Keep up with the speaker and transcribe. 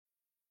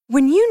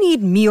When you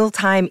need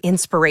mealtime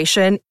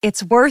inspiration,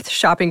 it's worth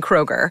shopping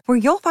Kroger, where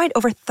you'll find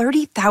over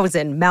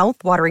 30,000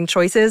 mouth-watering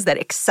choices that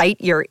excite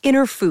your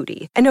inner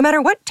foodie. And no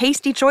matter what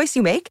tasty choice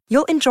you make,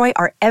 you'll enjoy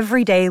our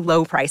everyday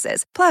low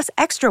prices, plus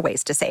extra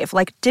ways to save,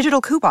 like digital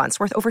coupons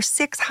worth over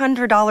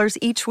 $600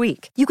 each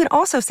week. You can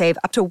also save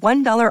up to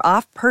 $1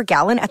 off per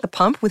gallon at the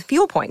pump with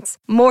fuel points.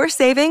 More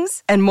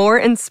savings and more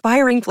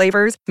inspiring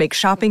flavors make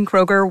shopping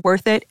Kroger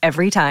worth it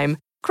every time.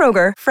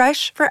 Kroger,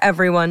 fresh for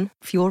everyone.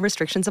 Fuel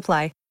restrictions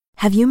apply.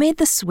 Have you made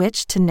the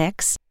switch to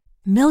Knix?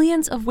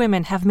 Millions of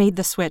women have made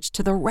the switch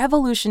to the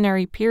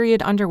revolutionary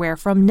period underwear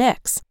from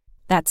Knix.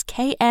 That's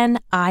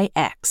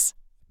Knix.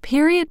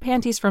 Period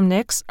panties from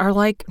Knix are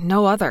like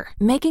no other,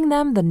 making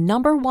them the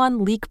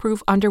 #1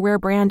 leak-proof underwear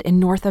brand in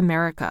North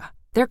America.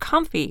 They're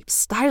comfy,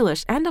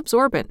 stylish, and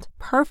absorbent,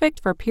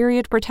 perfect for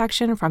period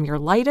protection from your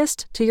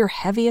lightest to your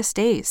heaviest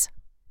days.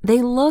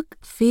 They look,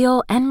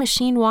 feel, and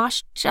machine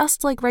wash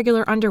just like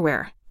regular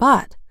underwear,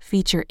 but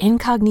feature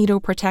incognito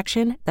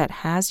protection that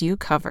has you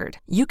covered.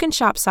 You can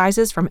shop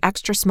sizes from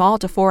extra small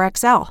to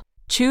 4XL.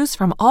 Choose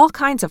from all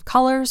kinds of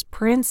colors,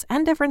 prints,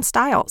 and different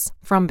styles,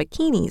 from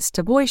bikinis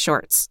to boy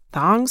shorts,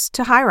 thongs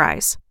to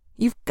high-rise.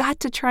 You've got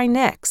to try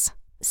Knix.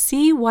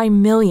 See why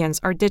millions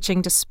are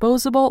ditching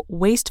disposable,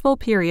 wasteful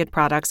period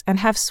products and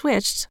have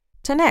switched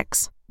to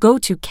Knix. Go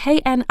to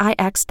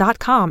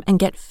knix.com and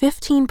get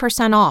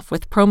 15% off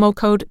with promo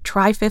code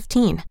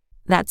TRY15.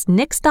 That's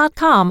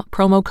knix.com,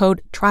 promo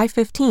code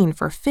TRY15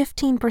 for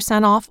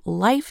 15% off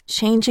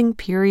life-changing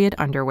period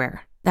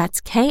underwear. That's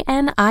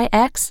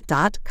knix.com.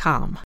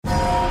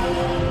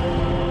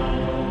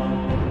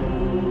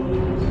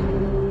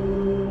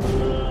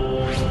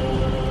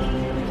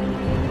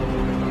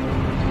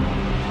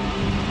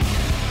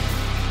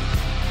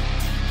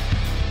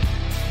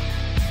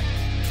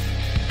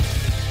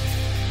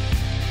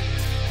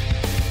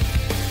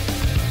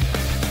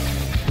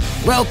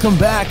 Welcome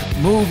back,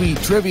 Movie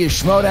Trivia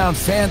Schmodown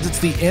fans. It's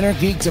the Inner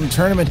Geekdom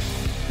Tournament.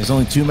 There's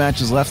only 2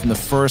 matches left in the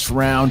first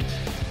round.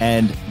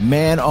 And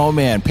man, oh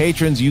man,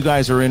 patrons, you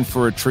guys are in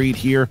for a treat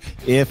here.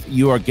 If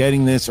you are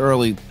getting this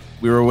early,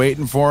 we were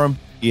waiting for him.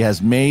 He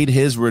has made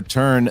his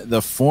return,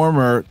 the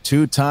former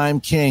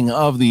 2-time king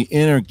of the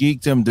Inner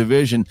Geekdom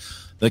division,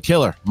 the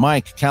killer,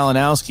 Mike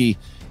Kalinowski.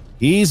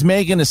 He's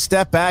making a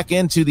step back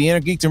into the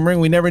Inner Geekdom ring.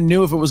 We never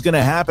knew if it was going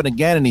to happen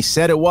again, and he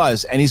said it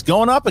was. And he's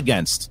going up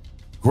against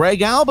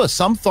Greg Alba.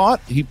 Some thought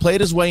he played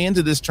his way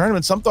into this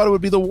tournament. Some thought it would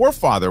be the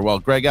Warfather. Well,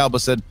 Greg Alba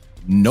said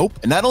nope.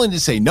 And not only did he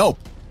say nope,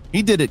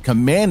 he did it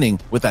commanding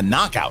with a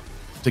knockout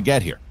to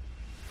get here.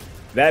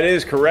 That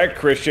is correct,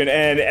 Christian.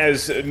 And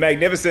as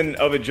magnificent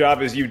of a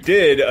job as you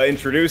did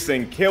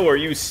introducing Killer,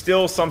 you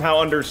still somehow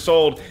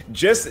undersold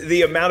just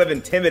the amount of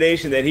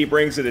intimidation that he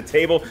brings to the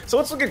table. So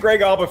let's look at Greg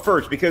Alba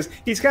first, because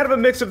he's kind of a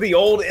mix of the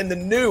old and the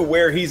new,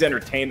 where he's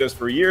entertained us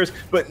for years.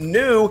 But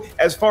new,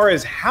 as far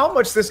as how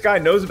much this guy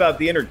knows about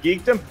the Inner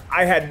Geekdom,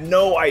 I had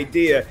no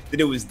idea that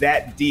it was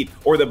that deep,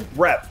 or the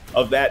breadth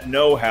of that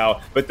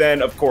know-how. But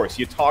then, of course,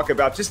 you talk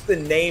about just the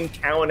name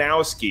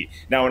Kalinowski.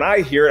 Now, when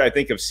I hear it, I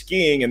think of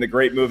skiing in the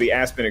great movie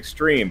Aspen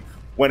Extreme.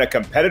 When a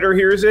competitor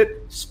hears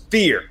it,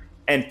 fear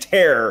and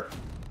terror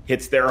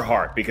hits their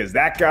heart, because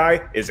that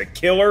guy is a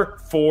killer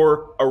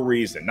for a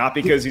reason, not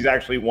because he's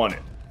actually won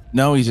it.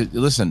 No,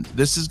 listen,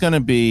 this is going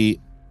to be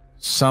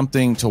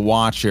something to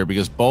watch here,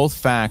 because both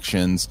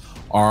factions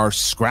are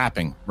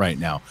scrapping right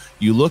now.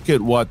 You look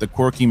at what the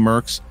Quirky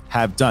Mercs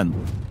have done,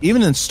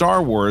 even in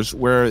Star Wars,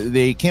 where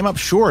they came up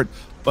short,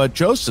 but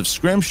Joseph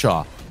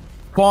Scrimshaw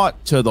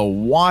fought to the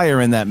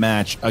wire in that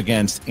match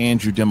against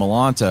Andrew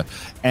DiMolanta.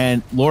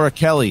 And Laura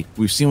Kelly,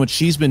 we've seen what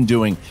she's been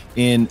doing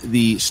in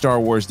the Star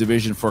Wars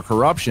division for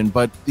Corruption,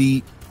 but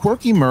the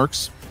Quirky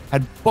Mercs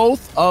had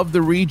both of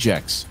the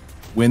rejects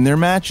win their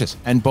matches,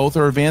 and both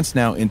are advanced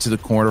now into the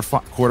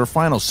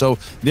quarterfinals. So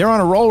they're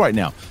on a roll right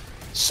now.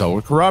 So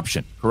are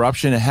Corruption.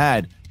 Corruption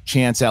had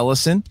Chance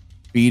Ellison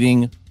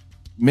beating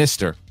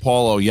Mr.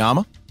 Paul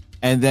Oyama.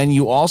 And then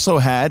you also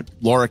had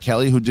Laura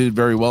Kelly, who did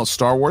very well at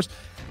Star Wars,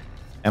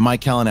 and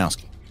Mike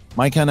Kalinowski.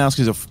 Mike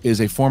Kalinowski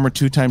is a former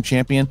 2-time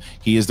champion.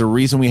 He is the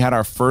reason we had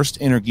our first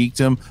Inner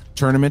Geekdom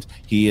tournament.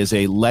 He is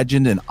a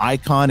legend and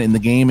icon in the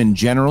game in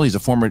general. He's a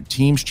former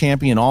teams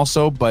champion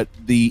also, but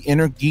the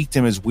Inner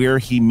Geekdom is where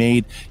he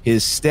made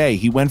his stay.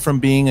 He went from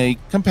being a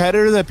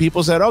competitor that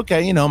people said,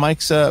 okay, you know,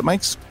 Mike's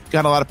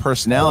got a lot of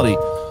personality,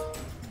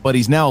 but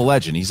he's now a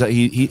legend.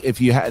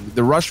 If you had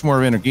the Rushmore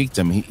of Inner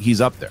Geekdom,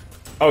 he's up there.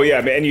 Oh,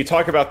 yeah, and you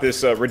talk about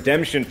this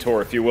redemption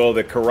tour, if you will,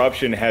 that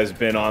Corruption has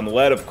been on,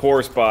 led, of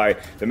course, by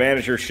the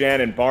manager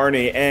Shannon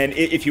Barney. And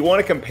if you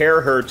want to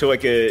compare her to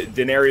like a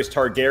Daenerys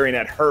Targaryen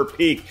at her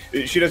peak,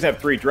 she doesn't have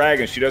 3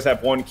 dragons. She does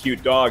have 1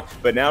 cute dog,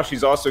 but now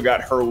she's also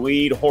got her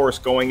lead horse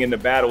going into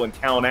battle in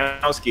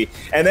Kalinowski.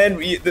 And then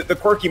the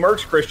Quirky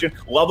Mercs, Christian,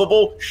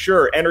 lovable,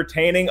 sure,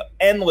 entertaining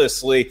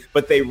endlessly,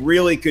 but they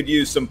really could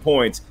use some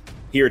points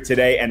here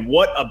today. And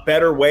what a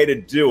better way to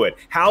do it.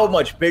 How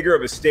much bigger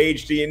of a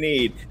stage do you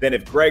need than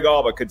if Greg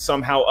Alba could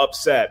somehow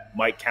upset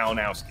Mike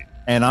Kalinowski?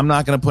 And I'm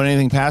not going to put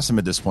anything past him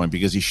at this point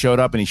because he showed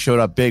up and he showed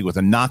up big with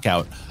a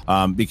knockout.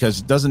 Because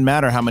it doesn't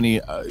matter how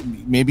many,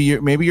 maybe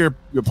your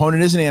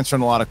opponent isn't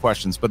answering a lot of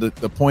questions, but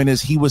the point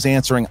is he was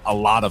answering a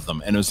lot of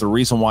them. And it was the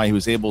reason why he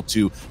was able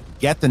to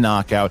get the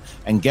knockout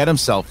and get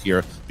himself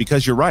here,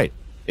 because you're right.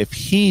 If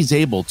he's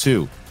able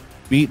to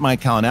beat Mike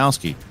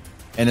Kalinowski,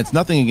 and it's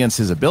nothing against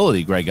his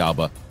ability, Greg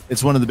Alba,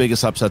 it's one of the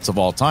biggest upsets of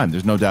all time.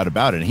 There's no doubt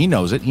about it. And he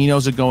knows it. He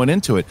knows it going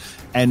into it.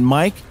 And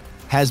Mike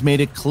has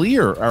made it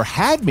clear, or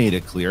had made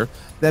it clear,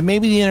 that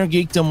maybe the Inner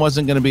Geekdom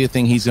wasn't going to be a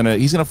thing. He's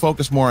gonna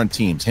focus more on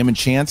teams. Him and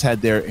Chance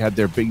had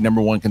their big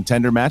number one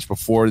contender match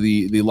before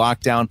the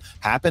lockdown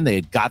happened. They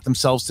had got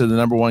themselves to the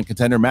number one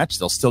contender match.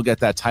 They'll still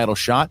get that title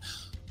shot.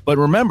 But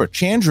remember,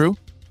 Chandru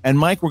and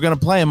Mike were going to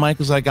play, and Mike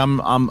was like,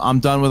 I'm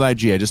done with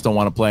IG. I just don't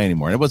want to play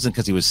anymore. And it wasn't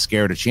because he was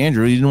scared of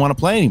Chandru. He didn't want to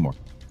play anymore.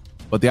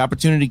 But the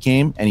opportunity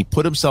came, and he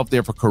put himself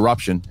there for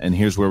corruption, and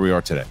here's where we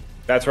are today.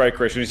 That's right,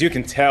 Christian. As you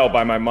can tell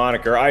by my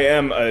moniker, I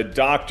am a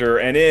doctor.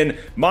 And in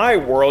my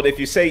world, if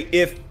you say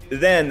if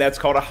then, that's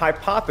called a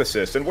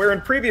hypothesis. And where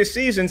in previous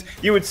seasons,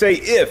 you would say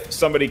if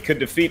somebody could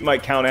defeat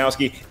Mike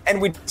Kalinowski,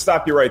 and we'd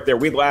stop you right there.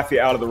 We'd laugh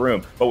you out of the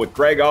room. But with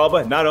Greg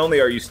Alba, not only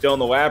are you still in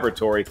the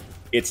laboratory,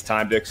 it's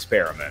time to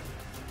experiment.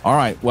 All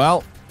right.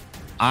 Well,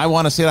 I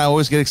want to say I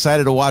always get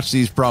excited to watch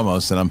these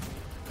promos, and I'm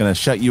going to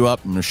shut you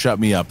up. I'm going to shut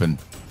me up, and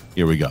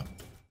here we go.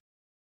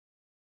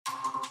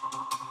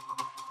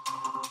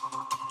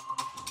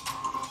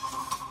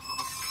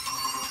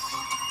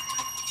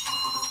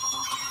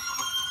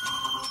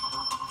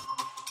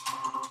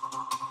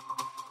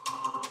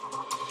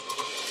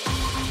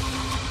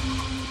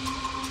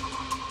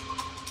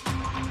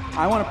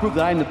 I want to prove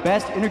that I'm the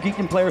best Inner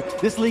Geekdom player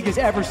this league has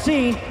ever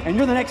seen, and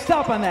you're the next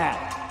stop on that.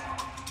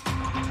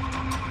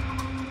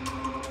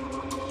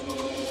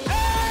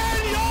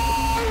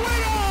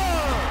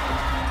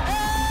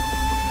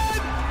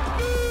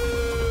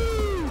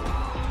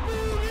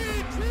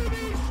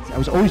 And I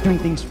was always doing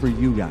things for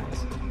you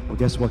guys. Well,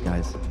 guess what,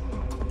 guys?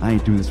 I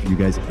ain't doing this for you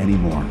guys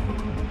anymore.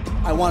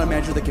 I want a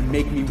manager that can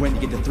make me win to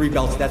get to 3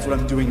 belts. That's what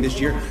I'm doing this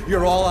year.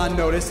 You're all on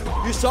notice.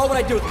 You saw what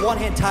I did with one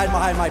hand tied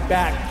behind my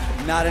back.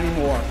 Not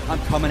anymore. I'm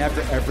coming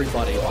after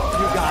everybody. You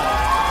got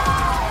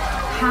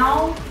it.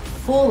 How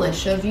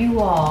foolish of you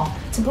all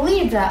to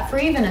believe that for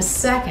even a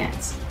second.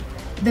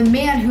 The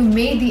man who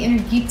made the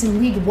Inner Geekdom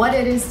League what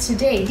it is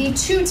today, the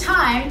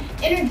 2-time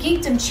Inner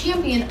Geekdom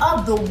champion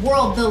of the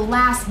world, the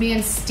last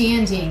man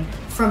standing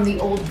from the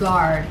old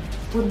guard,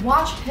 would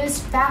watch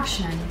his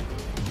faction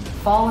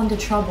fall into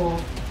trouble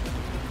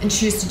and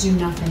choose to do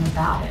nothing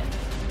about it.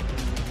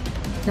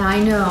 Now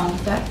I know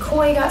that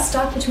Koi got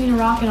stuck between a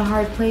rock and a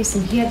hard place,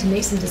 and he had to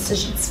make some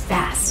decisions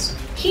fast.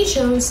 He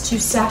chose to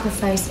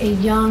sacrifice a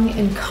young,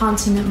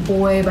 incontinent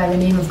boy by the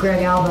name of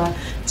Greg Alba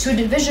to a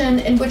division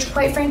in which,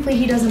 quite frankly,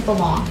 he doesn't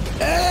belong.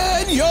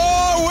 And your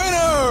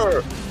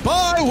winner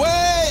by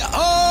way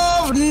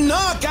of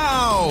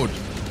knockout!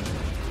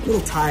 A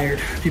little tired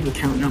of people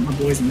counting out my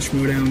boys in the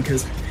Schmoedown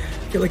because I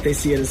feel like they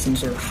see it as some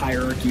sort of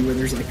hierarchy where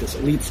there's like this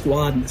elite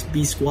squad and this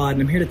B squad,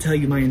 and I'm here to tell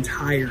you my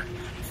entire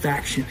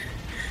faction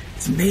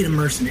is made of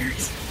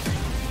mercenaries.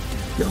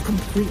 Y'all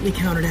completely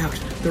counted out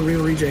the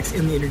Real Rejects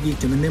in the Inner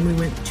Geekdom, and then we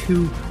went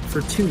 2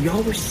 for 2.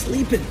 Y'all were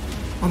sleeping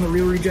on the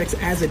Real Rejects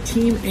as a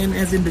team and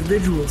as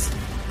individuals.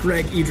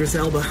 Greg Idris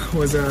Elba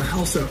was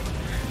also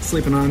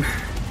sleeping on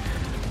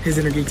his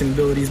Inner Geekdom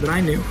abilities, but I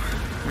knew.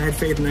 I had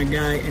faith in that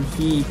guy, and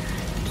he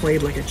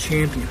played like a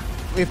champion.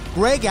 If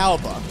Greg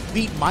Alba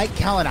beat Mike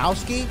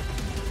Kalinowski,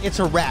 it's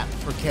a wrap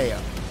for KO.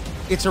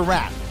 It's a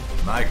wrap.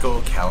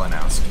 Michael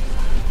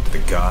Kalinowski, the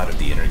god of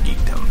the Inner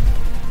Geekdom.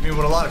 I mean,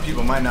 what a lot of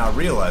people might not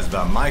realize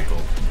about Michael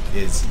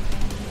is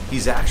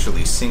he's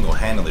actually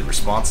single-handedly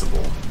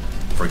responsible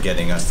for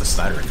getting us the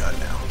Snyder Cut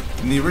now.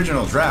 In the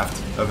original draft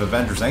of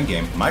Avengers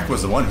Endgame, Mike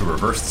was the one who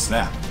reversed the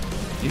snap.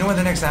 You know why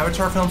the next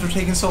Avatar films are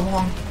taking so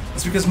long?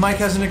 It's because Mike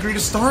hasn't agreed to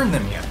star in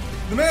them yet.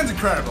 The man's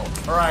incredible,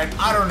 all right?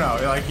 I don't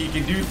know, like, he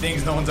can do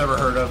things no one's ever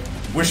heard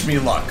of. Wish me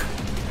luck.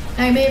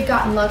 I may have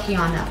gotten lucky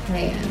on that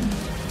play-in.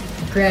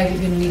 Greg is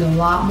going to need a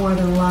lot more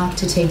than luck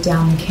to take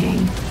down the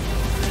king.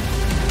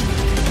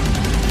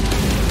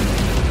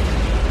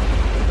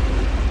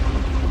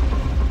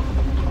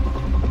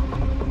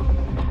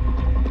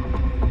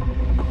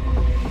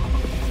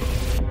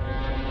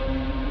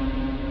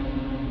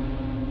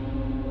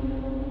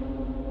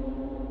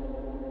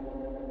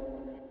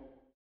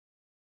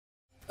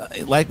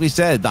 Like we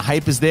said, the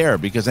hype is there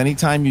because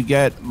anytime you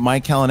get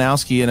Mike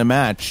Kalinowski in a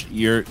match,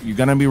 you're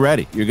going to be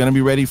ready. You're going to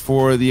be ready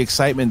for the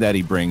excitement that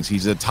he brings.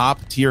 He's a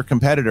top-tier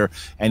competitor,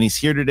 and he's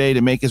here today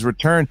to make his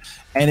return,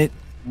 and it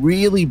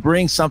really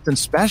brings something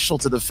special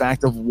to the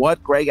fact of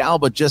what Greg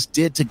Alba just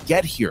did to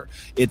get here.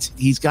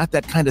 He's got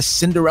that kind of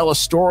Cinderella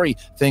story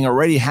thing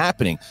already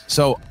happening.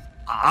 So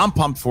I'm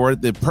pumped for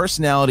it. The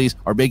personalities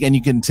are big, and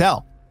you can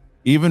tell.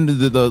 Even the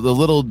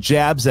little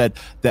jabs that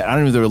I don't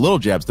even know if they were little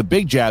jabs, the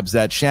big jabs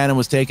that Shannon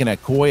was taking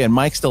at Koi, and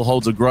Mike still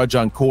holds a grudge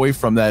on Koi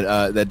from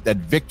that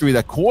victory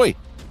that Koi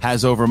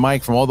has over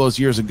Mike from all those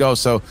years ago.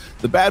 So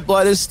the bad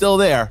blood is still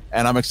there,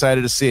 and I'm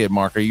excited to see it.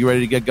 Mark, are you ready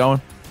to get going?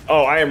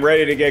 Oh, I am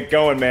ready to get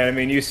going, man. I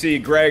mean, you see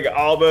Greg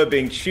Alba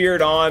being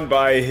cheered on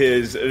by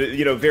his,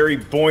 very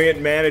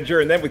buoyant manager.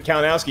 And then with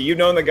Kalinowski, you've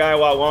known the guy a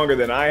lot longer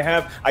than I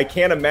have. I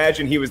can't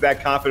imagine he was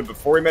that confident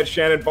before he met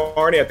Shannon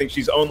Barney. I think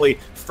she's only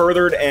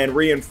furthered and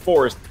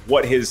reinforced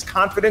what his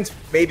confidence,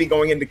 maybe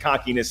going into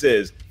cockiness,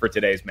 is for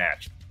today's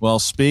match. Well,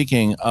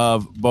 speaking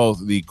of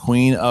both the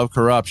Queen of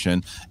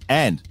Corruption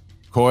and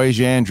Coy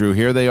Jandreau,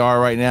 here they are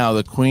right now.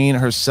 The Queen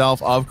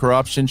herself of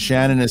Corruption,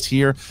 Shannon, is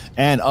here,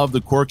 and of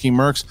the Quirky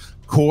Mercs,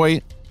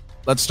 Coy.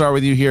 Let's start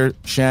with you here,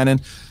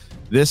 Shannon.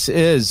 This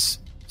is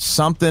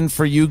something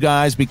for you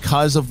guys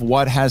because of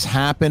what has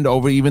happened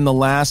over even the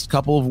last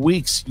couple of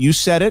weeks. You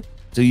said it,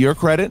 to your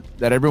credit,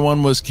 that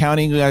everyone was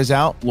counting you guys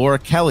out. Laura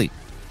Kelly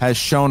has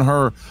shown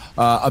her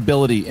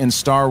ability in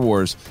Star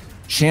Wars.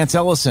 Chance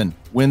Ellison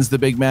wins the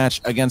big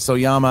match against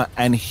Oyama,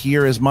 and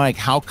here is Mike.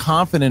 How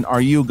confident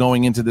are you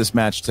going into this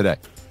match today?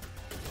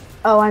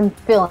 Oh, I'm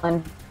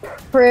feeling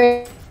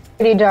pretty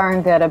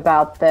darn good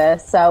about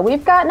this. So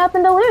we've got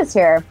nothing to lose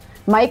here.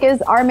 Mike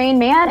is our main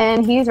man,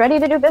 and he's ready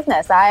to do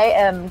business. I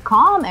am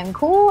calm and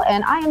cool,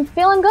 and I am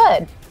feeling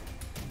good.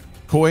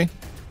 Coy,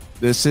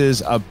 this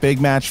is a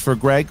big match for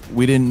Greg.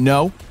 We didn't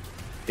know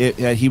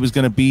he was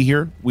going to be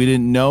here. We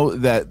didn't know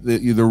that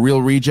the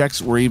real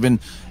rejects were even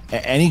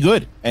any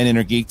good at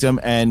Intergeekdom,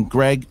 and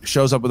Greg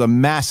shows up with a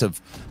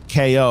massive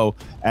KO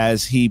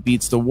as he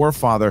beats the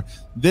Warfather.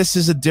 This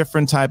is a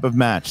different type of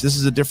match. This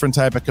is a different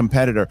type of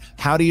competitor.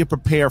 How do you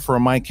prepare for a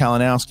Mike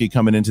Kalinowski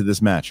coming into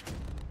this match?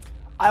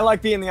 I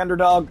like being the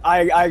underdog.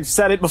 I've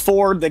said it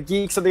before, the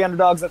geeks are the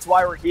underdogs. That's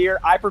why we're here.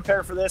 I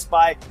prepare for this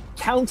by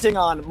counting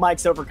on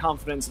Mike's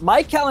overconfidence.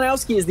 Mike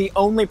Kalinowski is the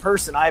only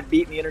person I've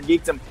beaten the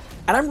Intergeekdom,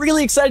 and I'm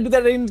really excited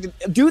to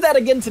do that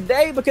again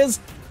today because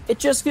it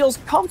just feels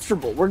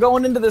comfortable. We're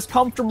going into this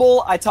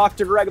comfortable. I talked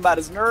to Greg about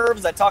his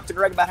nerves. I talked to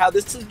Greg about how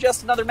this is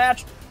just another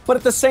match, but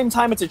at the same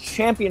time, it's a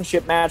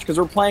championship match because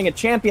we're playing a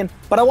champion.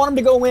 But I want him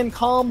to go in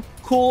calm,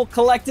 cool,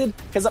 collected,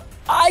 because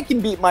I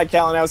can beat Mike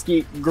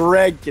Kalinowski.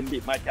 Greg can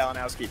beat Mike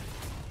Kalinowski.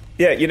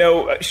 Yeah,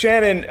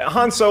 Shannon,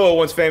 Han Solo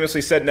once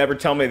famously said, never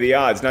tell me the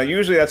odds. Now,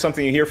 usually that's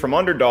something you hear from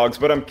underdogs,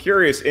 but I'm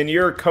curious, in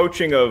your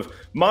coaching of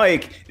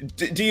Mike,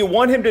 do you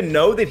want him to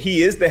know that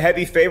he is the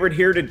heavy favorite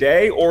here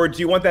today, or do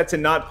you want that to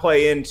not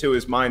play into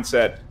his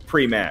mindset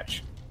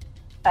pre-match?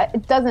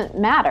 It doesn't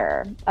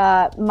matter.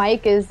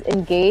 Mike is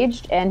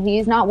engaged, and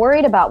he's not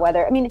worried about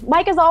whether...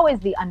 Mike is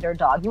always the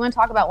underdog. You want to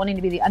talk about wanting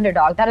to be the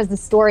underdog. That is the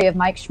story of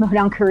Mike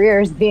Schmoedown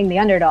career, is being the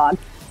underdog.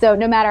 So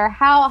no matter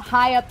how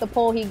high up the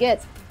pole he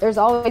gets, there's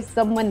always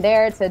someone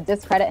there to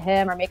discredit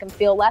him or make him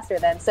feel lesser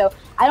than. So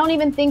I don't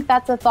even think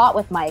that's a thought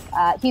with Mike.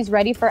 He's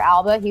ready for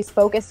Alba. He's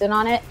focused in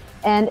on it.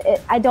 And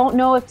I don't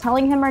know if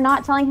telling him or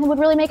not telling him would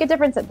really make a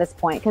difference at this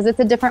point because it's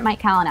a different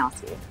Mike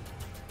Kalinowski.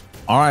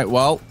 All right,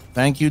 well,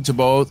 thank you to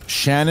both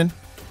Shannon,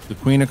 the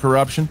Queen of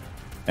Corruption,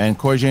 and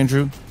Coy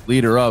Jandreau,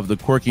 leader of the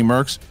Quirky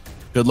Mercs.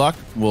 Good luck.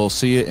 We'll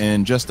see you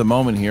in just a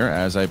moment here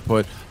as I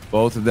put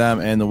both of them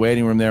in the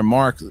waiting room there.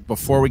 Mark,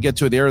 before we get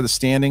to it, there are the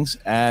standings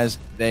as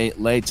they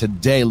lay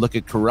today. Look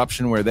at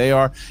Corruption, where they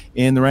are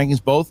in the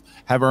rankings. Both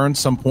have earned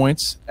some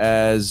points,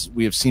 as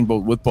we have seen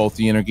with both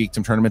the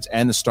Intergeekdom tournaments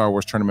and the Star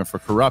Wars tournament for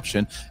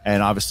Corruption.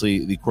 And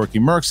obviously, the Quirky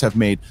Mercs have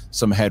made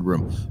some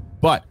headroom.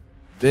 But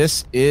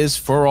this is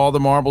for all the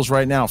marbles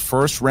right now.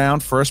 First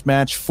round, first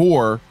match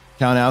for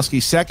Kalinowski,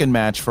 second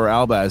match for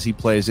Alba as he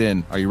plays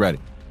in. Are you ready?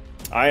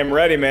 I am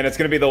ready, man. It's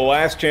going to be the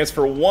last chance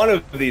for one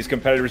of these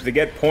competitors to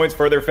get points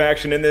for their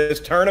faction in this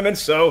tournament,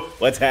 so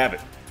let's have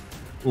it.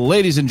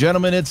 Ladies and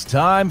gentlemen, it's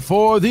time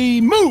for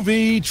the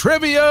Movie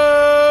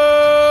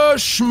Trivia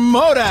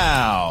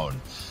Schmoedown.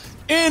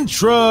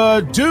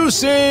 Introducing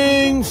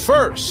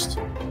first,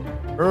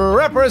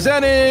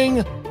 representing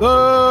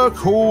the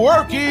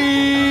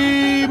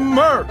Quirky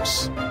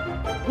Mercs,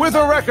 with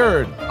a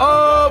record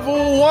of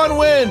 1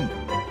 win,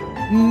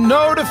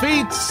 no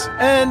defeats,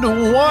 and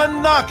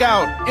 1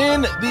 knockout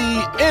in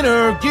the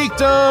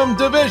Intergeekdom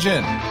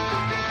division.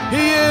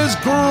 He is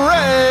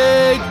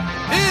Greg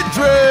Idris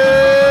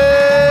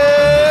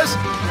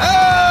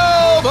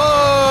Elba.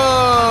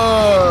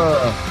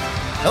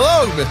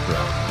 Hello, Mr.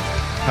 Elba.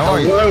 How are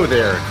you? Hello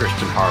there,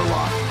 Christian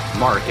Harlock.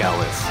 Mark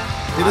Ellis.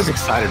 I'm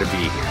excited to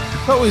be here.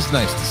 It's always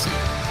nice to see you.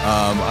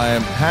 I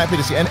am happy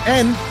to see you.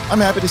 And I'm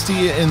happy to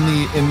see you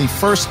in the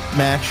first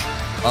match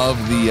of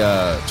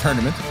the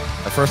tournament.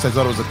 At first, I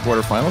thought it was the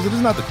quarterfinals. It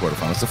is not the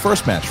quarterfinals. It's the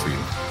first match for you.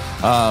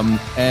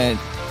 And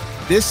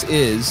this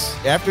is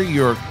after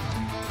your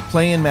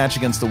play-in match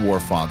against the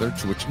Warfather,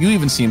 to which you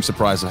even seem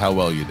surprised at how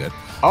well you did.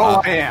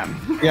 I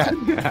am. Yeah.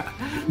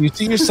 You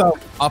see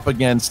yourself up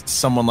against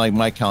someone like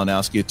Mike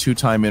Kalinowski, a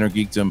 2-time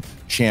Intergeekdom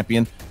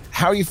champion.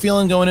 How are you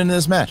feeling going into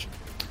this match?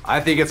 I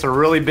think it's a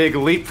really big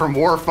leap from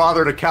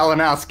Warfather to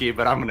Kalinowski,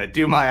 but I'm going to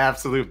do my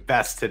absolute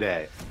best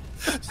today.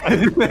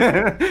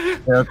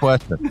 Fair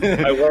question.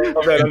 I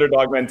love that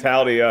underdog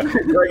mentality.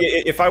 Greg,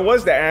 if I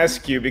was to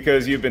ask you,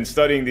 because you've been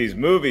studying these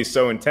movies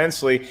so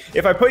intensely,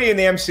 if I put you in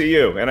the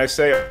MCU and I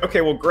say,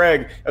 okay, well,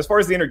 Greg, as far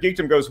as the Inner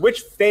Geekdom goes,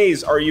 which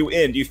phase are you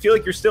in? Do you feel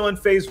like you're still in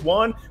phase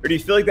 1, or do you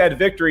feel like that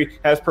victory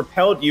has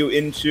propelled you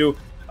into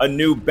a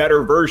new,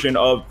 better version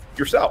of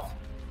yourself?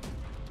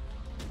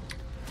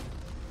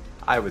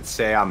 I would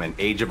say I'm in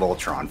Age of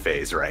Ultron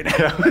phase right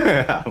now.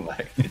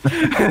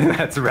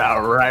 That's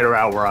right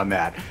around where I'm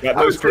at.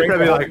 I was going to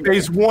be like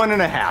phase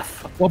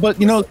 1.5. Well, but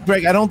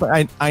Greg,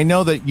 I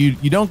know that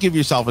you don't give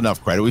yourself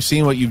enough credit. We've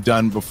seen what you've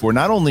done before,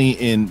 not only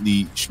in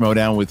the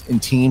Schmoedown in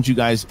teams, you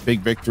guys, big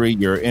victory,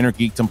 your Inner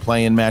Geekdom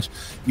play-in match.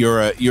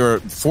 You're a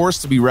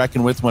force to be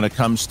reckoned with when it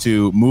comes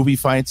to movie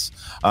fights.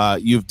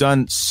 You've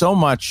done so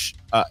much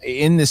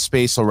in this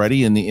space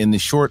already in the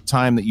short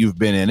time that you've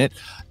been in it,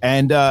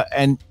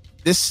 and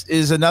this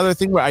is another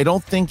thing where I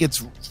don't think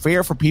it's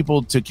fair for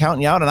people to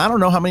count you out, and I don't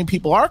know how many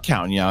people are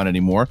counting you out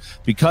anymore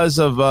because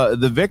of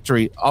the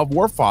victory of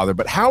Warfather.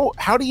 But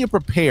how do you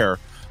prepare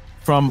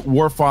from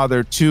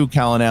Warfather to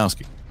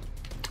Kalinowski?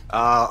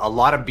 A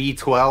lot of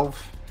B12,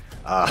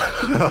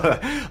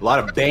 a lot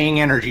of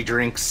Bang energy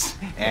drinks,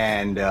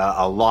 and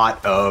a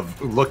lot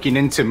of looking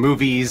into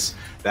movies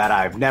that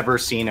I've never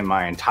seen in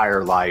my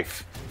entire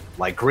life.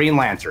 Like Green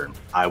Lantern.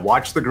 I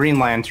watched the Green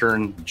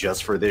Lantern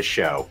just for this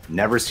show.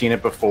 Never seen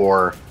it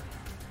before.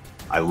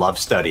 I love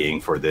studying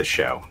for this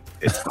show.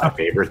 It's my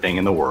favorite thing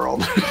in the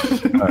world.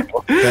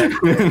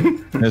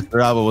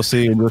 Mr. Alba, we'll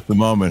see you in just a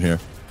moment here.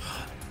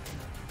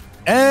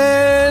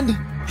 And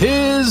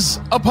his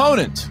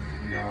opponent,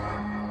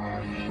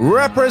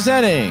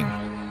 representing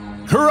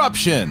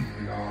Corruption,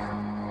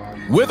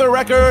 with a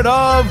record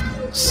of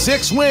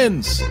 6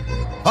 wins,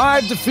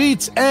 5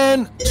 defeats,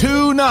 and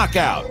 2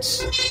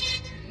 knockouts.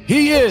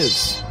 He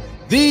is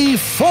the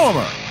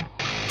former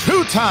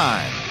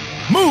 2-time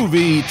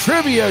movie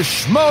trivia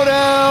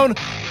Schmoedown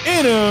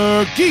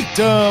Inner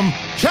Geekdom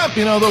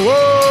champion of the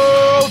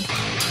world,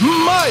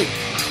 Mike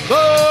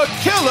the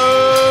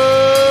Killer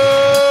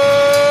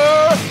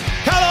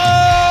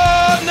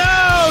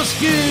Kalinowski.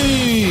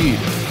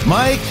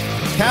 Mike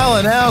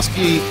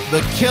Kalinowski,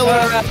 the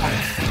Killer.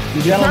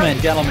 Gentlemen.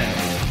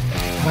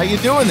 How you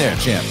doing there,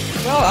 champ?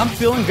 Well, I'm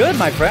feeling good,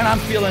 my friend. I'm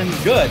feeling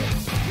good.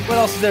 What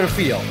else is there to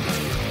feel?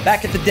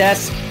 Back at the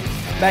desk,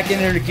 back in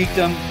Inner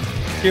Geekdom.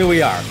 Here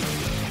we are.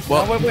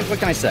 Well, what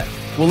can I say?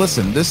 Well,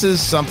 listen, this is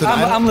something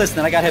I'm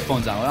listening. I got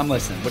headphones on. I'm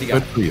listening. What do you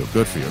got?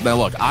 Good for you. Now,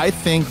 look, I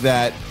think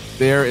that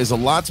there is a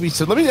lot to be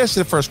said. Let me ask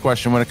you the first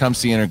question when it comes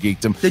to Inner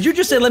Geekdom. Did you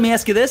just say, let me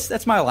ask you this?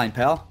 That's my line,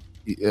 pal.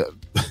 Yeah.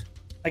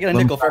 I get a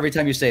nickel for every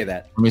time you say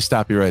that. Let me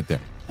stop you right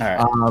there.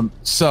 All right.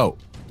 So,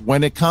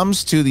 when it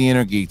comes to the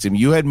Inner Geekdom,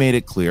 you had made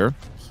it clear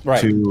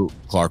to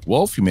Clark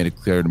Wolf, you made it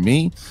clear to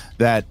me,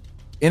 that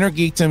Inner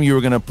Geekdom you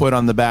were going to put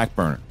on the back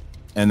burner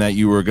and that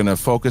you were going to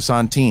focus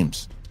on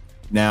teams.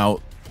 Now,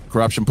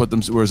 Corruption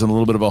was in a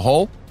little bit of a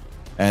hole,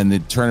 and the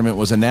tournament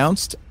was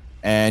announced,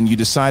 and you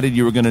decided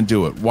you were going to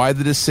do it. Why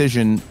the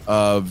decision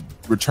of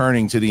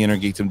returning to the Inner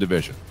Geekdom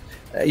division?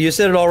 You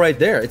said it all right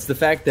there. It's the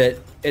fact that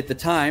at the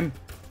time,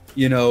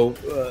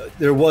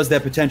 there was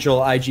that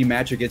potential IG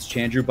match against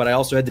Chandru, but I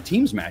also had the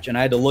teams match, and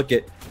I had to look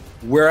at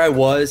where I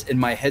was in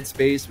my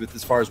headspace with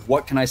as far as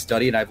what can I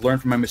study. And I've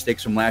learned from my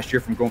mistakes from last year,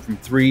 from going from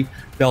 3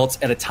 belts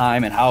at a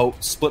time and how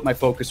split my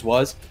focus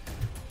was.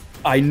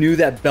 I knew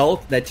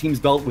that team's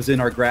belt was in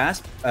our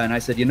grasp. And I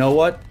said, you know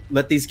what?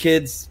 Let these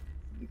kids,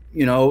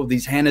 these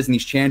Hannahs and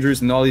these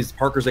Chandrus and all these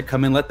Parkers that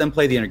come in, let them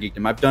play the Inner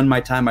Geekdom. I've done my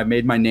time. I've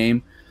made my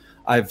name.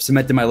 I've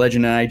cemented my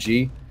legend in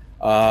IG.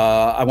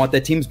 I want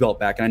that team's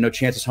belt back. And I know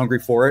Chance is hungry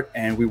for it.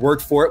 And we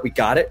worked for it. We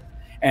got it.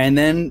 And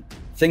then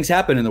things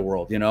happen in the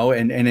world,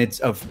 and it's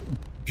a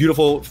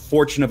beautiful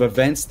fortune of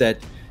events that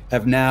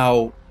have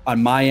now,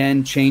 on my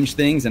end, changed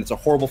things. And it's a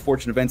horrible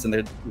fortune of events in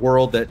the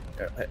world that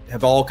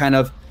have all kind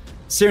of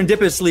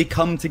serendipitously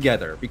come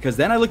together. Because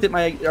then I looked at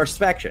our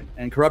faction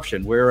and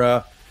Corruption.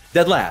 We're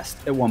dead last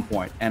at one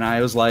point. And I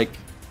was like,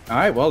 all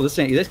right, well, this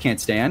can't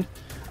stand.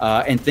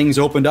 And things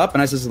opened up,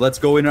 and I said, let's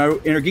go in our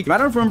Inner Geekdom. I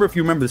don't remember if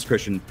you remember this,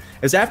 Christian.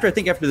 It was after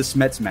the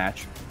Smets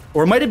match.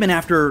 Or it might have been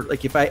after, I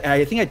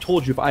think I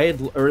told you,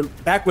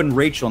 back when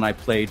Rachel and I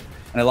played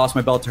and I lost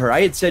my belt to her,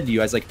 I had said to you,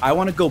 I was like, I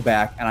want to go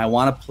back and I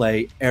want to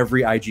play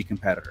every IG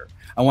competitor.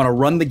 I want to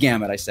run the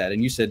gamut, I said.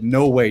 And you said,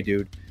 no way,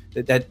 dude.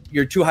 That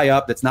you're too high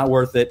up. That's not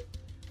worth it.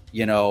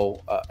 But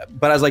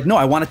I was like, no,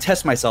 I want to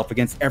test myself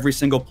against every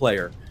single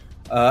player.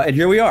 And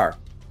here we are.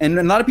 And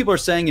a lot of people are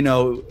saying,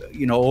 oh,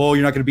 you're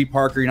not going to beat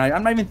Parker.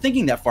 I'm not even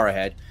thinking that far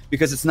ahead,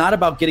 because it's not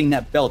about getting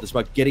that belt. It's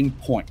about getting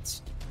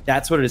points.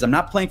 That's what it is. I'm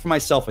not playing for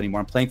myself anymore.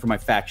 I'm playing for my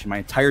faction, my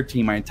entire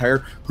team, my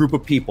entire group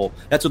of people.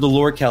 That's what the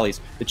Laura Kellys,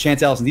 the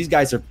Chance Allison, these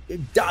guys are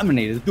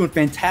dominated. They're doing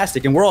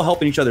fantastic. And we're all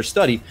helping each other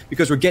study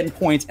because we're getting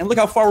points. And look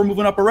how far we're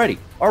moving up already.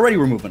 Already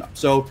we're moving up.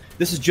 So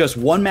this is just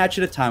one match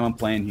at a time I'm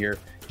playing here,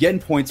 getting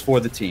points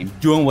for the team,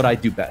 doing what I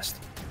do best.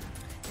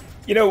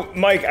 You know,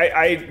 Mike,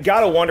 I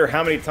got to wonder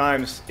how many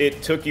times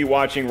it took you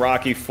watching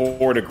Rocky IV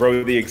to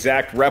grow the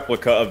exact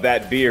replica of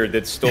that beard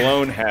that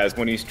Stallone has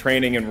when he's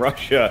training in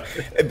Russia.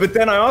 But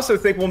then I also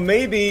think, well,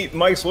 maybe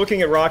Mike's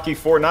looking at Rocky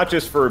IV not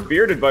just for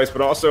beard advice,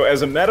 but also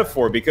as a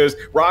metaphor, because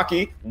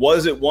Rocky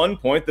was at one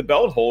point the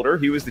belt holder.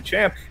 He was the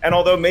champ. And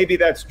although maybe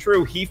that's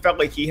true, he felt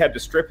like he had to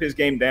strip his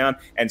game down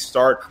and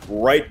start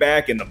right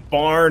back in the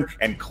barn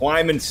and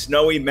climbing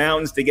snowy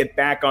mountains to get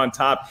back on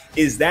top.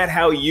 Is that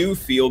how you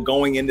feel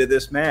going into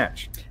this match?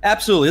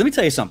 Absolutely. Let me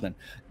tell you something.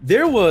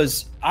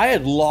 I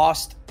had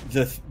lost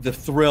the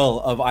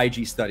thrill of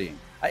IG studying.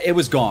 It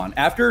was gone.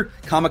 After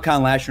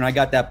Comic-Con last year and I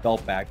got that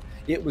belt back,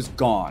 it was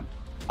gone.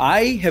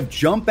 I have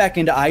jumped back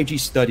into IG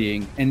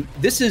studying, and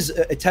this is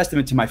a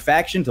testament to my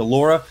faction, to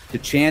Laura, to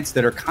Chance,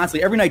 that are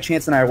constantly, every night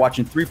Chance and I are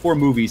watching 3-4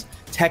 movies,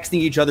 texting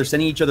each other,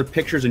 sending each other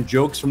pictures and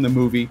jokes from the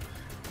movie.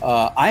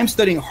 I am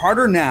studying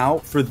harder now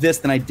for this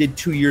than I did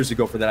 2 years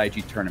ago for that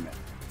IG tournament.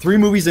 3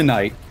 movies a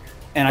night.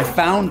 And I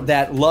found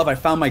that love. I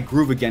found my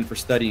groove again for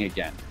studying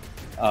again.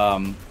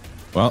 I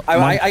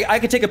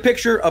could take a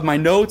picture of my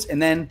notes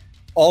and then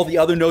all the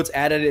other notes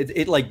added.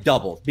 It like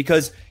doubled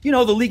because, the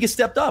league has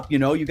stepped up.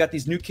 You got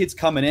these new kids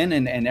coming in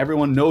and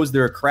everyone knows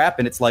they're a crap.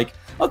 And it's like,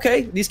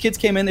 okay, these kids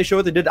came in, they showed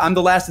what they did. I'm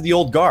the last of the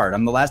old guard.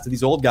 I'm the last of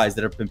these old guys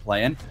that have been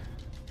playing,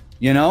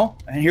 and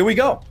here we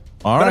go.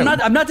 All right.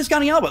 I'm not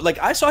discounting Alba. Like,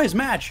 I saw his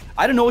match.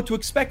 I didn't know what to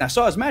expect. I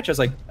saw his match. I was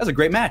like, that's a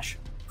great match.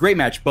 Great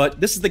match.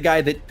 But this is the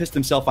guy that pissed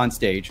himself on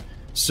stage.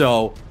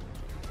 So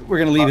we're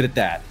going to leave it at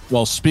that.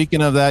 Well,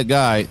 speaking of that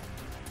guy,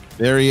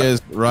 there he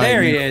is. Right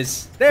there he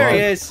is. There he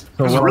is.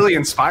 It was really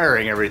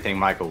inspiring, everything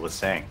Michael was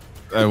saying.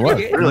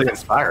 Really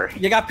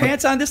inspiring. You got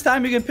pants on this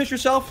time? You can piss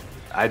yourself?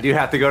 I do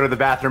have to go to the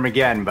bathroom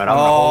again, but I'm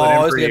going to hold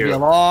it in for you. It's going to be a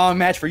long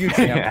match for you,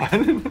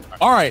 champ.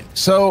 All right,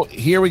 so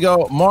here we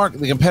go. Mark,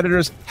 the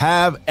competitors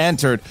have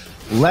entered.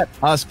 Let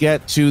us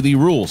get to the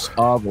rules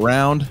of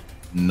round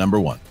number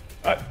 1.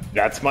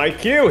 That's my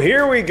cue.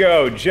 Here we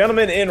go.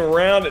 Gentlemen, in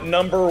round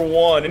number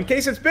 1. In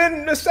case it's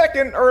been a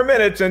second or a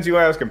minute since you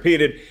last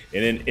competed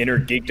in an Inner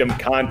Geekdom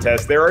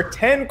contest, there are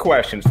 10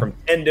 questions from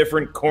 10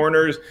 different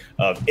corners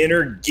of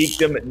Inner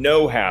Geekdom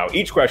know-how.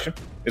 Each question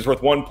is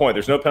worth 1 point.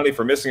 There's no penalty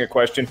for missing a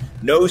question.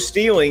 No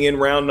stealing in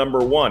round number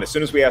 1. As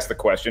soon as we ask the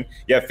question,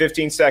 you have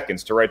 15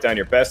 seconds to write down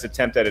your best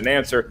attempt at an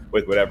answer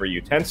with whatever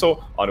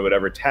utensil on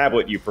whatever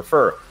tablet you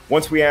prefer.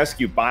 Once we ask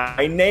you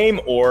by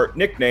name or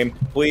nickname,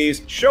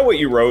 please show what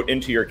you wrote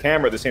into your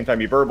camera at the same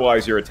time you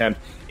verbalize your attempt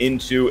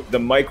into the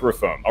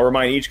microphone. I'll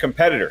remind each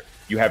competitor,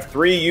 you have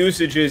 3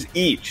 usages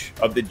each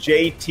of the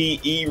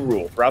JTE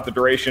rule throughout the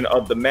duration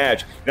of the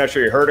match. You're not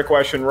sure you heard a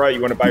question right,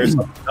 you want to buy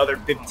yourself another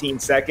 15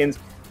 seconds,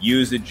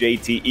 use the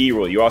JTE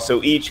rule. You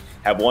also each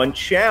have 1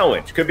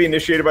 challenge. Could be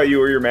initiated by you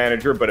or your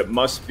manager, but it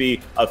must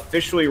be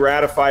officially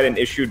ratified and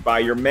issued by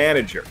your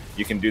manager.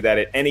 You can do that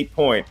at any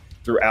point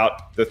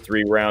throughout the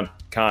 3-round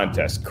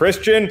contest.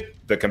 Christian,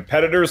 the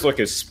competitors look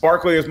as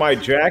sparkly as my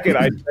jacket.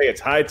 I'd say it's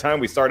high time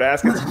we start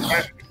asking some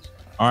questions.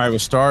 All right, we'll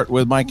start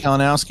with Mike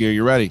Kalinowski. Are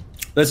you ready?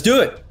 Let's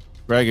do it.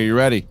 Greg, are you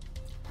ready?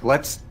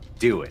 Let's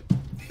do it.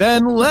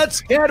 Then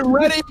let's get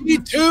ready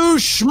to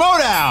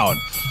Schmodown.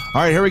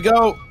 All right, here we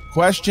go.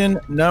 Question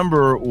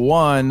number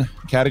 1,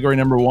 category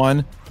number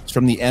 1, is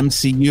from the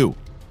MCU.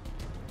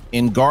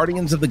 In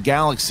Guardians of the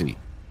Galaxy,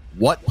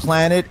 what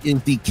planet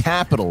is the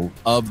capital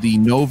of the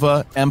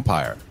Nova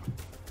Empire?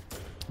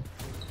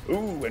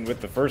 Ooh, and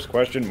with the first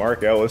question,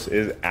 Mark Ellis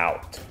is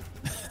out.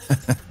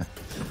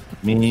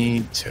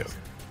 Me too.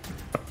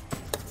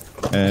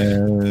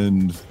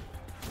 And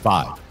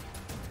 5,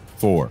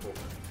 4,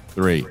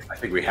 3. I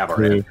think we have our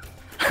 2,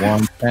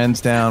 1. Pens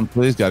down,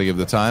 please. Got to give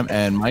the time.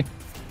 And Mike?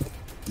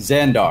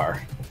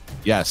 Xandar.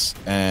 Yes.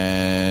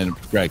 And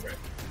Greg?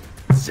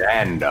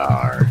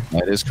 Xandar.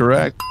 That is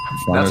correct.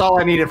 That's all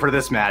I needed for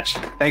this match.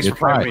 Thanks for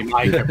playing me,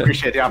 Mike. I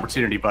appreciate the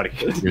opportunity, buddy.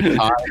 You're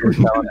tied with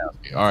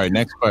Kalinowski. All right,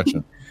 next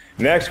question.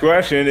 Next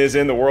question is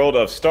in the world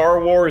of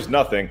Star Wars,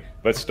 nothing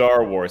but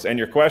Star Wars. And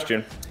your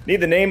question,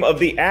 need the name of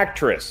the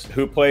actress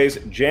who plays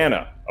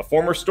Janna, a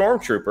former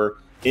stormtrooper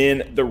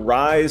in The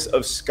Rise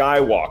of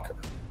Skywalker.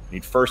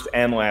 Need first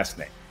and last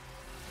name.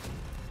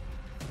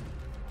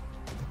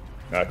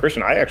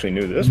 Christian, I actually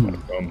knew this one.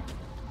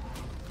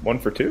 1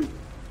 for 2.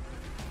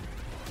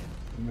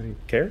 Anybody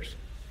cares?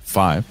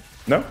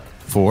 5. No.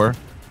 4,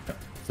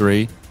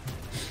 3,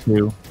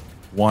 2,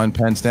 1.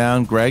 Pens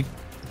down. Greg?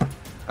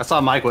 I saw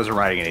Mike wasn't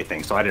writing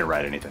anything, so I didn't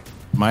write anything.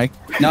 Mike?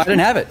 No, I didn't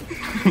have it.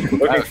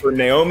 Looking for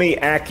Naomi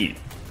Ackie.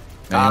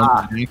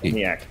 Naomi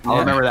Ackie. I'll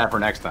remember that for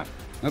next time.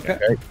 Okay.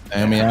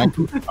 Naomi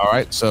Ackie. All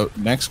right, so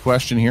next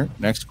question here.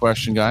 Next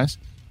question, guys.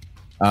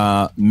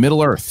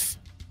 Middle Earth.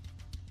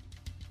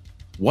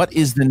 What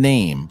is the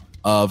name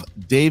of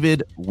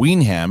David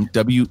Wenham,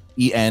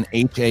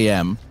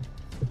 Wenham,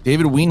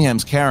 David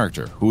Wenham's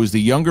character, who is the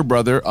younger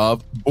brother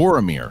of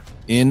Boromir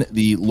in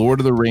the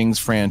Lord of the Rings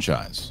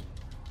franchise?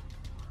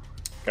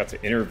 Got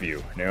to interview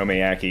Naomi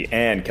Ackie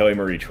and Kelly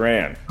Marie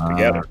Tran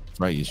together.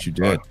 Right, yes, you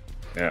did.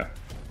 Yeah.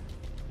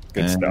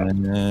 Good stuff.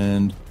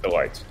 And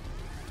Delights.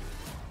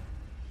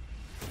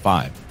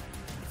 5,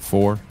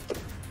 4,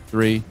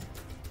 3,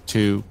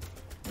 2,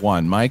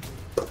 1. Mike?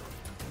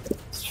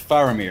 It's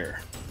Faramir.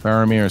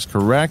 Faramir is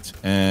correct.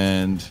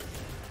 And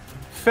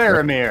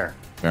Faramir.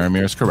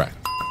 Faramir is correct.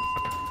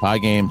 Tie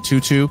game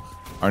 2-2.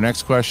 Our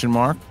next question,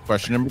 Mark.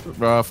 Question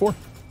number 4.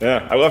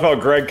 Yeah, I love how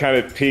Greg kind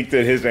of peeked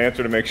at his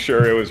answer to make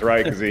sure it was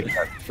right because he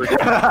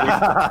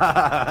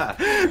forgot.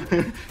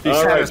 He's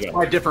had a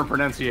slight different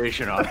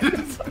pronunciation on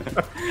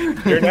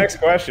it. Your next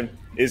question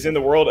is in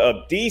the world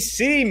of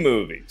DC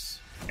movies.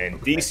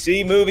 And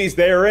DC movies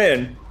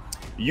therein,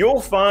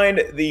 you'll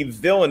find the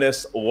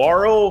villainous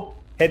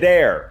Laurel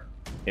Hedare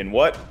in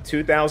what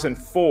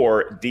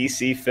 2004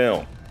 DC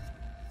film?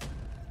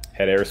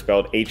 Hedare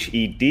spelled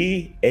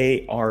Hedare.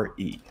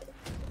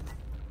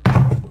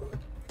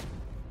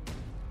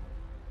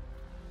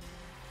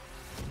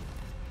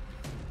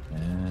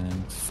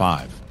 And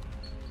 5,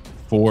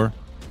 4,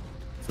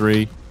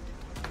 3,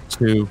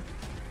 2,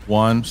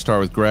 1. Start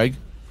with Greg.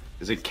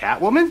 Is it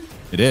Catwoman?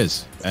 It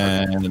is.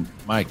 And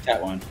Mike.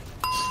 Catwoman.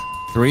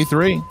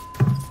 3-3.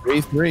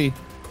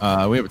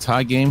 3-3. We have a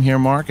tie game here,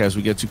 Mark, as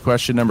we get to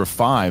question number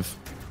 5.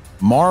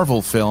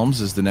 Marvel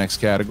films is the next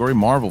category.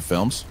 Marvel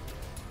films.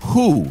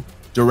 Who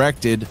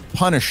directed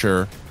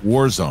Punisher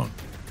Warzone?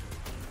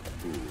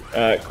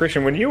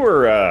 Christian, when you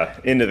were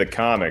into the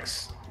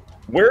comics,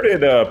 where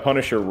did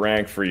Punisher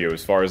rank for you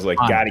as far as like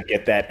got to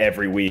get that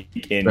every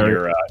week in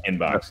your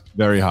inbox?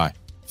 Very high.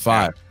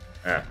 5,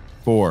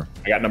 4.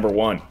 I got number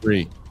 1.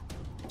 3,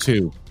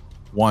 2,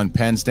 1.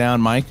 Pens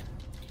down, Mike.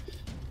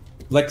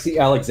 Lexi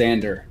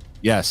Alexander.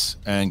 Yes.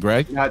 And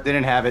Greg? No,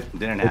 didn't have it.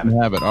 Didn't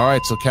have it. All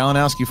right. So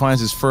Kalinowski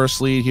finds his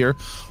first lead here.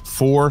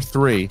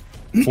 4-3.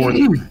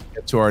 4-3.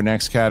 Get to our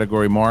next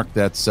category, Mark.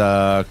 That's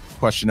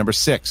question number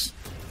 6.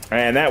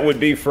 And that would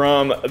be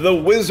from the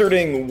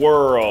wizarding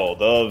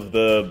world of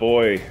the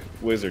boy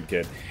wizard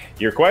kid.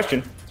 Your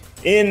question: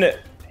 in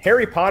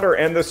Harry Potter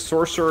and the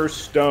Sorcerer's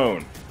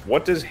Stone,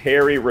 what does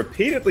Harry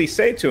repeatedly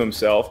say to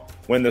himself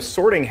when the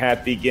Sorting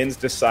Hat begins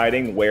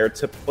deciding where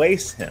to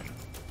place him?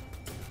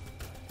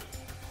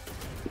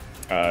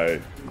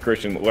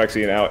 Christian,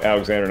 Lexi, and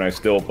Alexander and I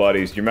still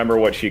buddies. Do you remember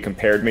what she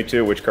compared me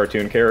to? Which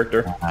cartoon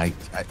character? I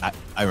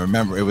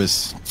remember. It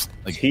was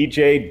like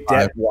T.J.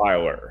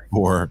 Detweiler.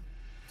 4,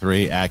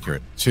 3,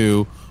 accurate.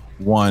 2,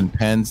 1.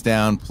 Pens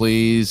down,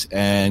 please.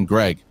 And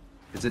Greg.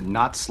 Is it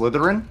not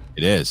Slytherin?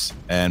 It is.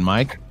 And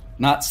Mike?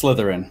 Not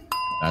Slytherin.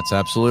 That's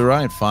absolutely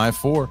right.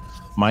 5-4.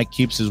 Mike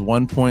keeps his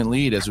 1-point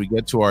lead as we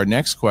get to our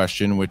next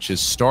question, which is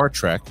Star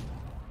Trek.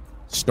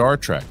 Star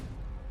Trek.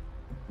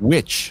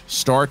 Which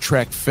Star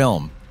Trek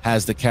film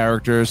has the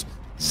characters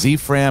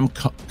Zephram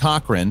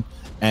Cochrane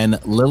and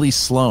Lily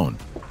Sloan?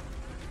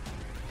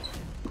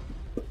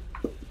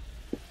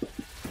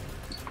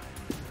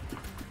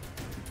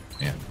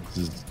 Yeah,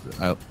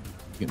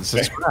 this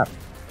is crap.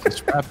 It's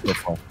crap so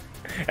far.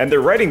 And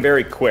they're writing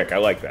very quick. I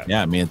like that.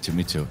 Yeah, me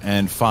too.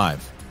 And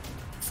 5,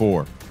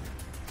 4,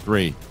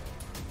 3,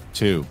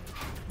 2,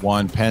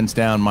 1. Pens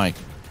down, Mike.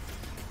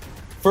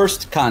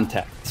 First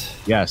Contact.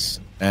 Yes.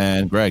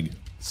 And Greg.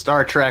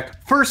 Star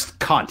Trek First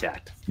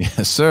Contact.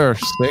 Yes, sir.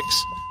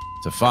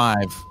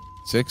 6-5.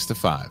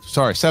 6-5.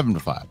 Sorry,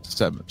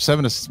 7-5.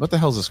 7 to what the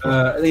hell's the score?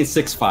 I think it's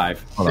 6-5.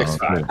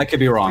 6-5. I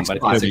could be wrong,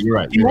 but you're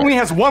right. He only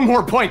has one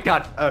more point.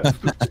 God. All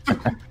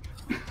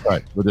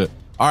right, we'll do it.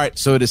 All right,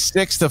 so it is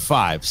 6-5.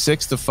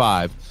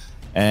 6-5.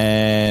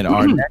 And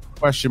our next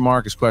question,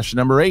 Mark, is question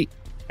number 8.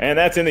 And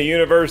that's in the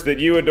universe that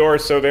you adore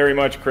so very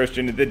much,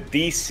 Christian, the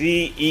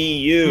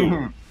DCEU.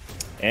 Mm-hmm.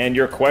 And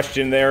your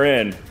question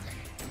therein.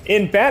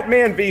 In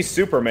Batman v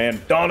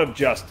Superman, Dawn of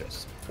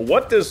Justice,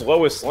 what does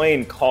Lois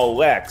Lane call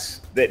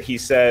Lex that he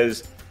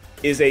says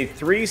is a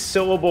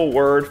 3-syllable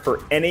word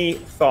for any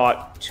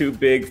thought too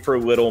big for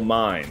little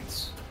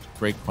minds?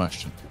 Great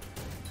question.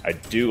 I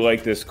do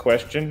like this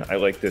question. I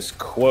like this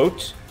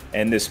quote.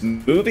 And this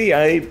movie,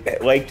 I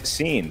liked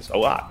scenes a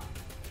lot.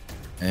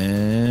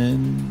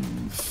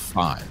 And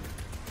 5,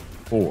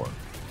 4,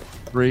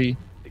 3,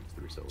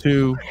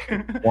 2,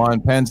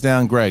 1. Pens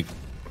down, Greg.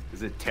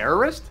 Is it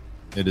terrorist?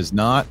 It is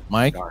not.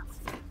 Mike?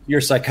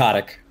 You're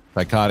psychotic.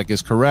 Psychotic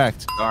is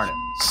correct. Darn it.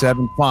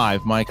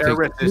 7-5. Mike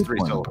terrorist takes is 3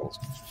 syllables.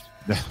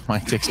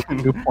 Mike takes a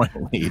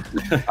 2-point lead.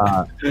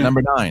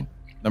 Number 9.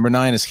 Number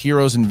 9 is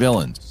Heroes and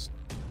Villains.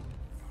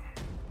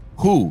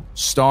 Who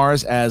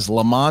stars as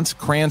Lamont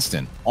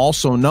Cranston,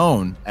 also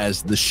known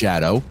as The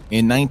Shadow,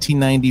 in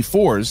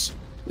 1994's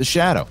The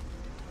Shadow?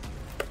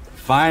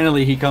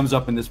 Finally, he comes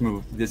up in this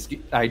movie, this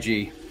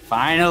IG.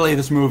 Finally,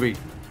 this movie.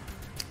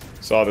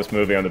 Saw this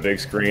movie on the big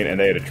screen, and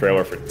they had a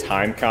trailer for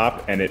Time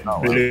Cop, and it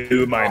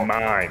blew my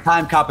mind.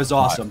 Time Cop is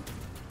awesome.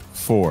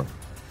 4,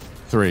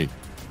 3,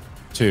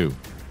 2,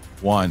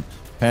 1.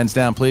 Pens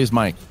down, please,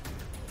 Mike.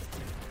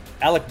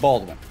 Alec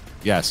Baldwin.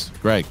 Yes,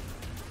 Greg.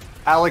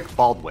 Alec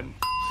Baldwin.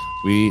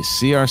 We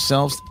see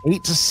ourselves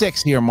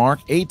 8-6 here,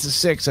 Mark.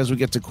 8-6 as we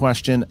get to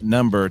question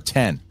number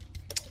 10.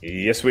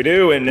 Yes, we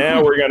do. And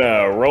now we're going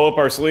to roll up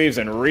our sleeves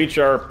and reach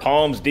our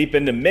palms deep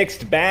into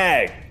mixed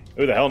bag.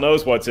 Who the hell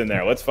knows what's in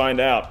there? Let's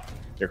find out.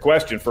 Your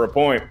question for a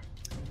point.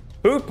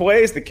 Who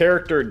plays the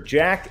character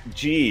Jack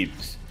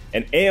Jeeves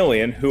an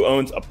alien who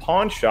owns a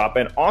pawn shop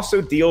and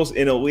also deals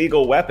in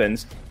illegal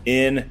weapons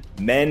in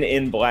Men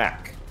in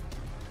Black?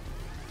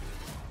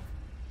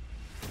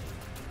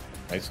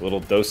 Nice little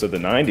dose of the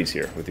 90s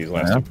here with these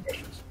last two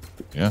questions.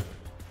 Yeah.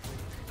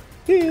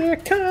 Here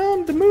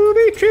come the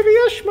movie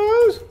trivia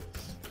schmoes.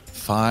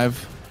 5,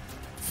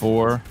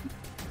 4,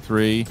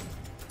 3,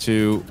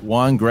 2,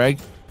 1. Greg?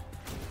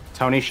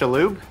 Tony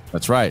Shalhoub?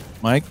 That's right.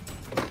 Mike?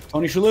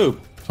 Tony Shalhoub.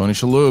 Tony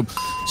Shalhoub.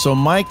 So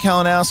Mike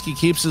Kalinowski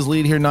keeps his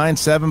lead here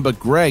 9-7, but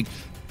Greg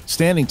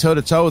standing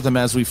toe-to-toe with him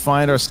as we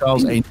find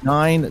ourselves a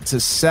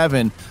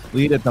 9-7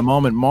 lead at the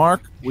moment.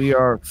 Mark, we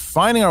are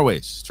finding our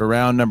ways to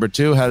round number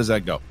 2. How does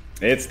that go?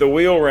 It's the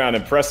wheel round.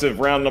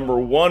 Impressive round number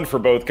 1 for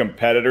both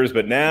competitors,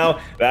 but now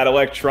that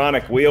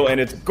electronic wheel and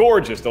its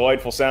gorgeous,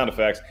 delightful sound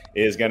effects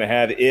is going to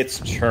have its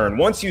turn.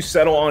 Once you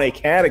settle on a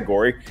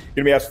category, you're going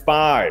to be asked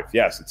 5.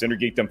 Yes, it's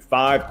Intergeekdom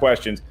 5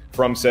 questions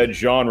from said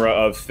genre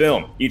of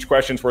film. Each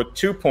question's worth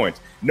 2 points.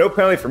 No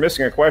penalty for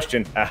missing a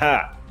question.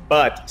 Aha.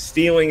 But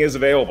stealing is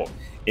available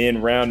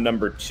in round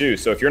number 2.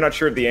 So if you're not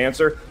sure of the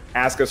answer,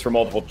 ask us for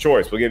multiple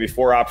choice. We'll give you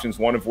 4 options,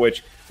 one of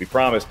which we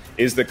promise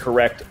is the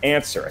correct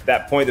answer. At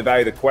that point, the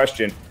value of the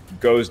question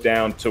goes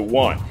down to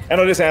 1. And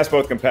I'll just ask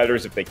both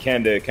competitors if they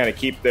can to kind of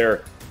keep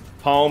their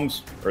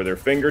palms or their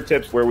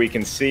fingertips where we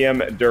can see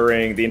them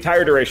during the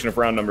entire duration of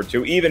round number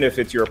 2, even if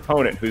it's your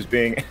opponent who's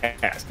being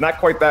asked. Not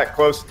quite that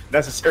close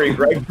necessary,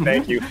 Greg.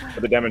 Thank you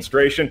for the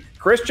demonstration.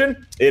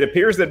 Christian, it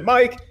appears that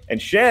Mike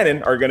and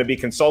Shannon are going to be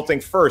consulting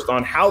first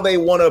on how they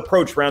want to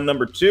approach round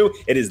number 2.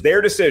 It is their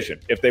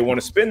decision if they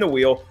want to spin the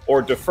wheel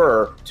or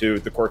defer to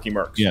the Quirky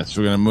Mercs. Yes,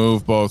 we're going to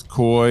move both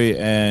Coy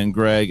and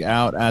Greg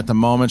out at the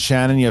moment.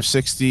 Shannon, you have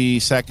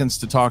 60 seconds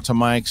to talk to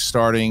Mike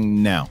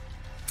starting now.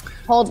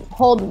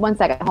 Hold 1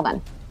 second. Hold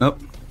on.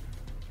 Nope.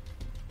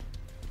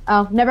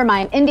 Oh, never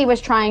mind. Indy was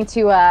trying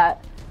to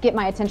get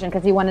my attention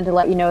because he wanted to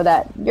let you know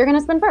that you're going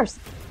to spin first.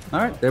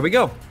 All right, there we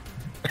go.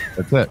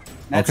 That's it.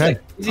 That's okay.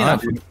 it. Easy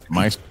enough.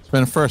 Mike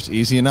spin first.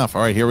 Easy enough.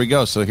 All right, here we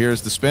go. So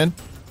here's the spin.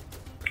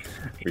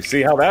 We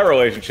see how that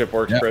relationship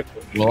works, Chris.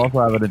 We'll also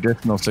have an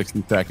additional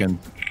 60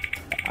 seconds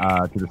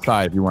to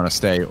decide if you want to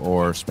stay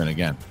or spin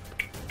again.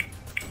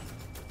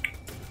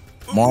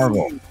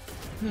 Marvel.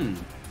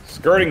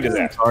 Skirting to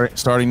that.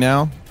 Starting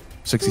now,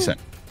 60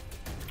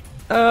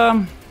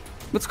 seconds.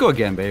 Let's go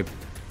again, babe.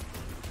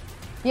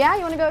 Yeah,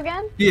 you want to go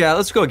again? Yeah,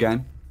 let's go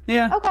again.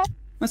 Yeah. Okay.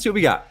 Let's see what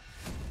we got.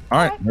 All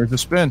right, here's the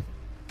spin.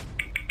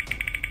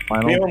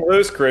 Feeling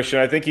loose, Christian.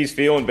 I think he's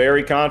feeling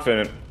very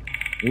confident.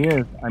 He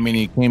is. I mean,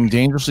 he came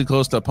dangerously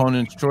close to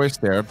opponent's choice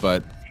there,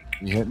 but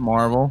he hit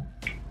Marvel,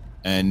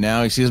 and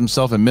now he sees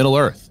himself in Middle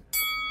Earth.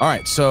 All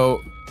right,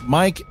 so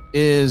Mike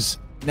is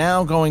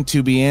now going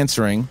to be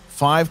answering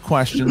 5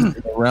 questions in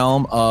the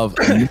realm of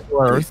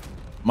Middle Earth.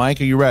 Mike,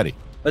 are you ready?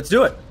 Let's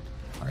do it.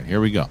 All right,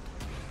 here we go.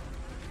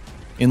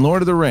 In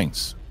Lord of the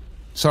Rings,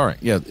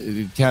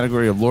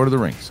 category of Lord of the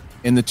Rings,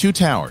 in the 2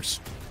 Towers,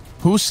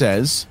 who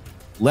says,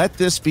 "Let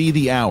this be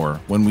the hour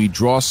when we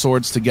draw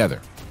swords together,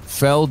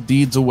 fell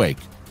deeds awake,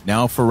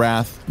 now for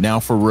wrath,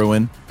 now for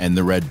ruin, and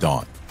the Red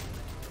Dawn"?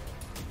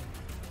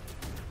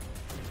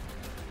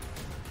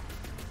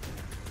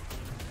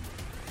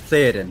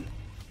 Theoden.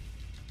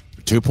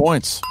 2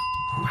 points.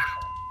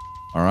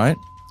 All right.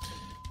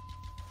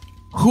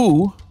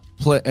 Who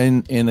play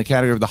in the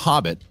category of The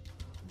Hobbit?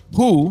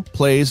 Who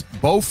plays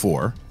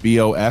Bofur,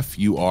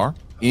 Bofur,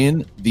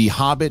 in the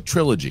Hobbit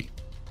trilogy?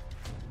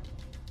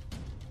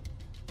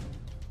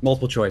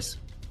 Multiple choice.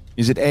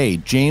 Is it A,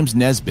 James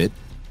Nesbitt,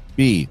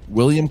 B,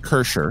 William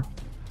Kersher,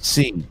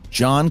 C,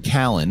 John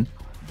Callan,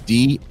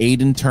 D,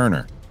 Aidan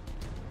Turner?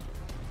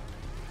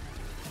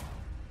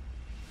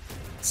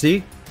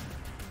 C?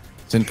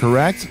 It's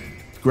incorrect.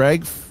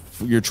 Greg,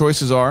 your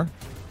choices are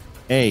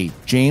A,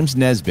 James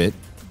Nesbitt,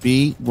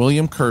 B,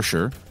 William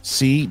Kersher,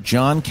 C,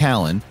 John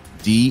Callan,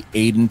 D,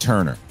 Aidan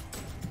Turner.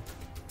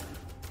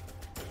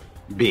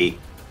 B.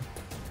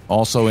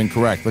 Also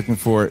incorrect. Looking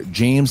for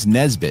James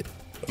Nesbitt.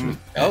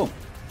 Oh.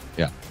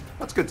 Yeah.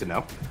 That's good to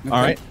know.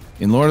 All right.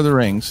 In Lord of the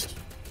Rings,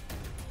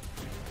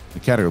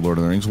 the category of Lord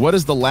of the Rings, what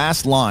is the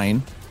last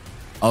line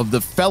of the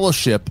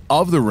Fellowship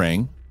of the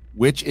Ring,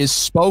 which is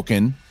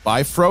spoken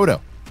by Frodo?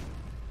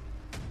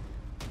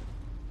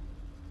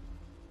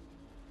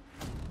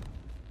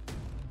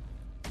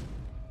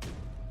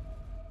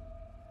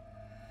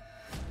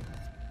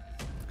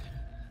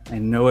 I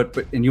know it,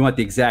 and you want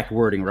the exact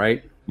wording,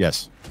 right?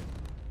 Yes.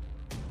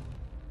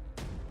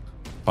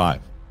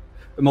 5.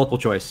 Multiple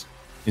choice.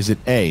 Is it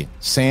A,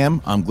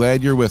 Sam, I'm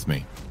glad you're with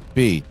me?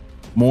 B,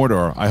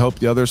 Mordor, I hope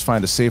the others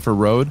find a safer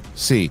road?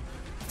 C,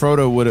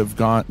 Frodo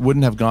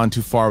wouldn't have gone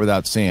too far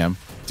without Sam?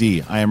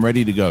 D, I am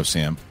ready to go,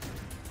 Sam.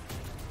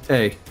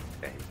 A.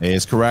 A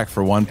is correct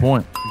for 1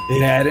 point.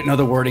 Yeah, I didn't know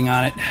the wording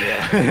on it.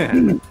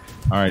 Yeah.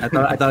 All right. I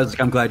thought it was,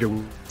 I'm glad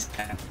you're.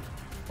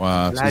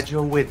 Glad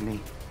you're with me.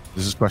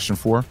 This is question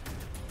 4.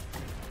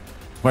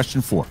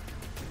 Question 4.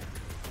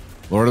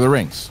 Lord of the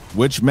Rings.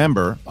 Which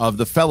member of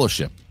the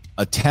Fellowship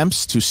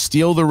attempts to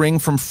steal the ring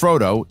from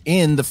Frodo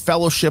in the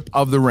Fellowship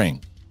of the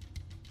Ring?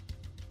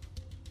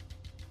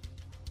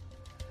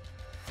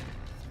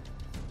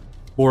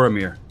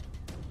 Boromir.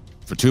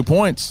 For 2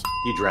 points.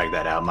 You dragged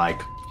that out,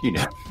 Mike. You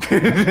know.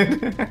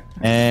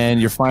 And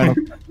your final,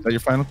 is that your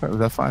final question? Was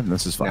that 5?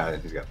 This is 5. Yeah,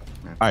 he's got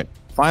that. All right.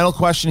 Final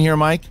question here,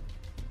 Mike.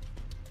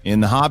 In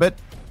The Hobbit,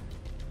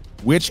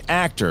 which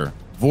actor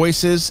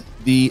voices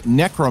the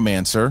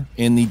necromancer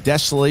in The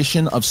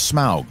Desolation of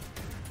Smaug?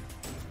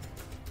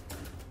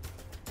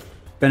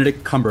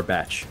 Benedict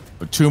Cumberbatch.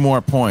 For 2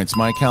 more points,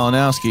 Mike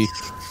Kalinowski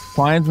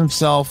finds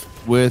himself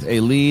with a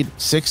lead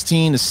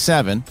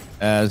 16-7,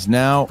 as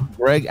now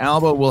Greg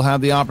Alba will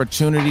have the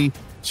opportunity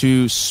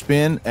to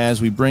spin as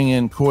we bring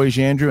in Coy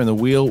Jandreau, and the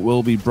wheel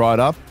will be brought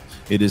up.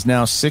 It is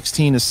now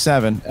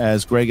 16-7,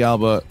 as Greg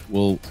Alba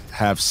will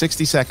have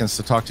 60 seconds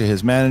to talk to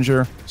his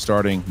manager,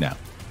 starting now.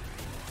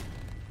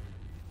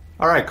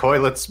 All right, Coy,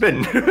 let's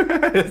spin.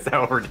 Is that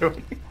what we're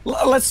doing?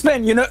 Let's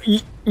spin. You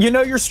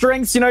know your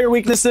strengths, you know your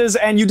weaknesses,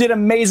 and you did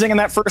amazing in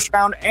that first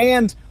round,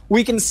 and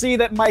we can see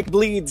that Mike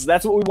bleeds.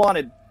 That's what we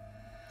wanted.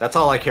 That's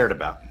all I cared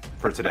about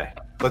for today.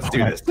 Let's do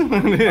this.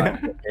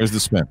 Here's the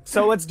spin.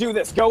 So let's do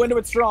this. Go into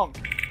it strong.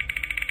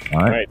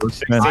 All right.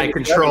 I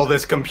control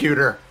this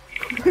computer.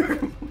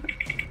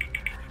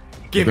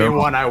 Give me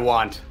one I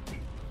want.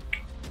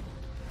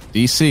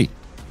 DC.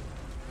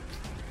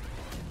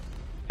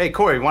 Hey,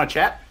 Coy, you want to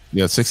chat?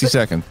 You got 60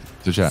 seconds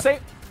to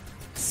chat.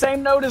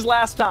 Same note as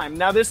last time.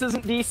 Now, this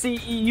isn't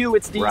DCEU,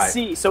 it's DC,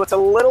 Right. so it's a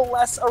little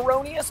less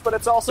erroneous, but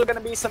it's also going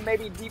to be some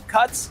maybe deep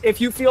cuts. If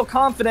you feel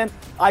confident,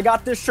 I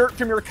got this shirt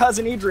from your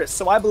cousin Idris,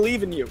 so I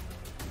believe in you.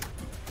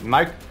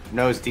 Mike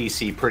knows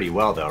DC pretty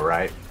well, though,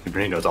 right?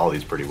 He knows all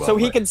these pretty well. So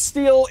he can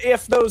steal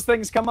if those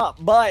things come up,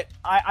 but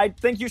I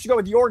think you should go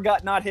with your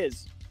gut, not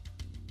his.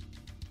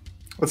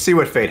 Let's see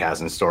what fate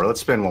has in store. Let's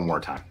spin one more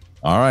time.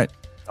 All right.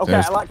 Okay,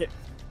 I like it.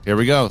 Here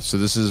we go. So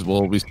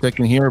we'll be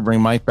sticking here.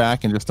 Bring Mike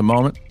back in just a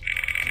moment.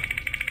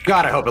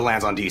 God, I hope it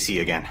lands on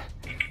DC again.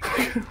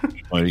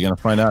 Well, you're going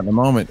to find out in a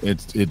moment.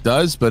 It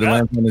does, but it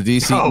lands on the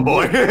DC. Oh,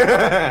 boy.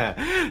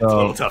 It's a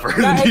little tougher.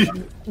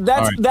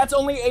 That's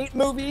only 8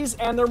 movies,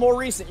 and they're more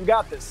recent. You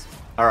got this.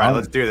 All right,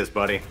 let's do this,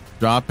 buddy.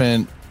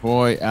 Dropping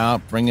Coy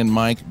out, bringing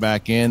Mike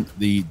back in.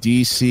 The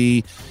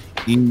DC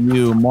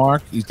EU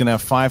Mark. He's going to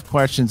have 5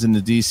 questions in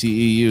the DC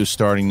EU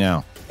starting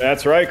now.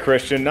 That's right,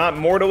 Christian. Not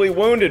mortally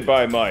wounded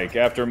by Mike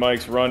after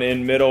Mike's run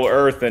in Middle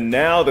Earth. And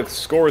now the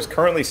score is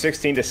currently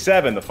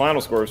 16-7, the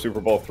final score of Super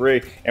Bowl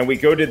III. And we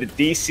go to the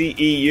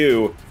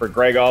DCEU for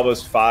Greg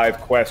Alba's 5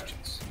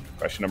 questions.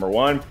 Question number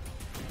 1.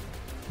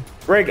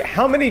 Greg,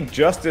 how many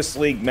Justice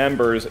League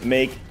members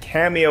make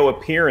cameo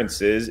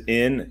appearances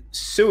in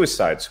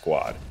Suicide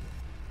Squad?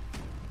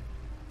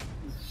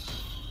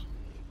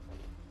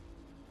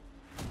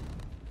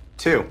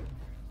 2.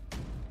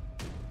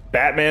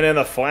 Batman and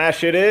the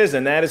Flash it is,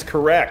 and that is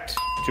correct.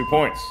 2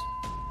 points.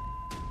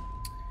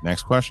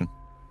 Next question.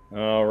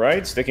 All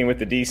right, sticking with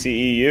the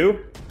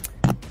DCEU.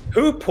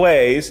 Who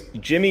plays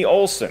Jimmy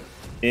Olsen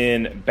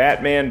in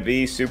Batman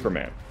v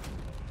Superman?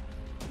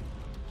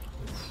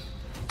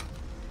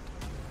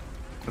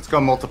 Let's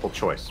go multiple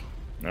choice.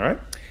 All right.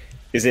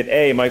 Is it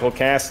A, Michael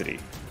Cassidy,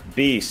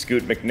 B,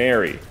 Scoot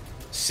McNairy,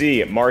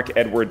 C, Mark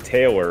Edward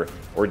Taylor,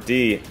 or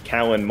D,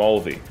 Callan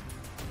Mulvey?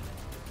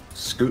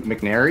 Scoot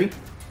McNairy?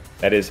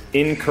 That is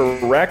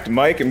incorrect.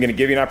 Mike, I'm going to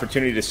give you an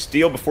opportunity to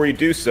steal. Before you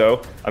do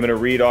so, I'm going to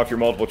read off your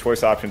multiple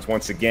choice options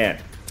once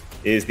again.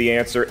 Is the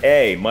answer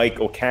A,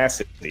 Michael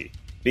Cassidy,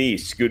 B,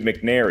 Scoot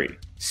McNairy,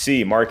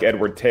 C, Mark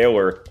Edward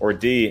Taylor, or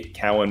D,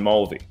 Callan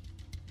Mulvey?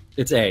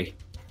 It's A.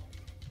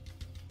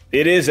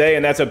 It is A,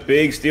 and that's a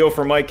big steal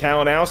for Mike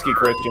Kalinowski,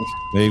 Christian.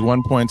 Big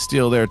 1-point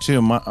steal there,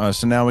 too.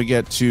 So now we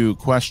get to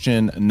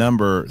question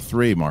number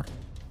 3, Mark.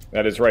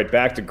 That is right.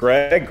 Back to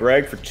Greg.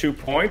 Greg for 2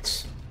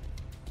 points.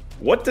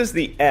 What does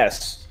the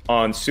S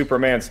on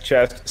Superman's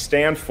chest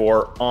stand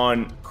for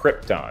on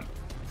Krypton?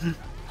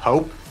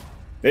 Hope.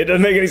 It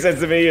doesn't make any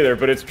sense to me either,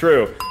 but it's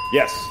true.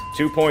 Yes,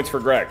 2 points for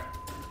Greg.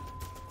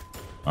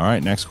 All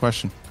right, next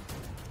question.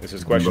 This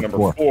is question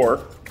number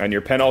 4, and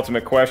your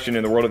penultimate question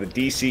in the world of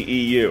the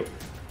DCEU.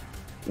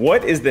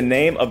 What is the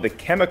name of the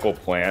chemical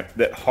plant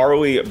that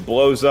Harley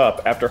blows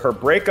up after her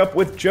breakup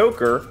with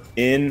Joker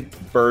in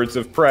Birds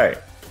of Prey?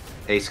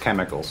 Ace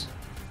Chemicals.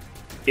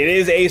 It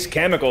is Ace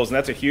Chemicals, and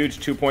that's a huge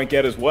 2-point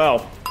get as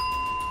well.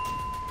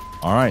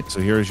 All right,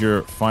 so here's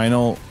your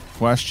final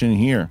question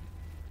here.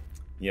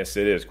 Yes,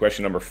 it is.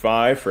 Question number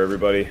 5 for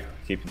everybody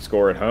keeping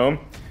score at home.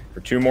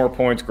 For 2 more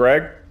points,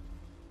 Greg.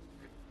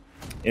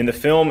 In the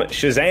film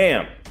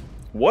Shazam,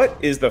 what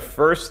is the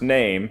first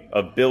name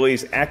of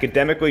Billy's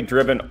academically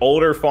driven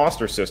older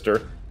foster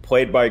sister,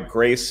 played by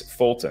Grace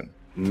Fulton?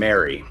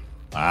 Mary.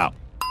 Wow.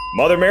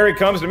 Mother Mary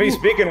comes to me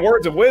speaking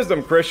words of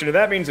wisdom, Christian, and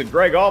that means that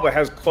Greg Alba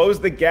has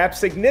closed the gap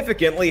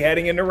significantly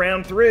heading into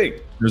round 3.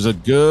 There's a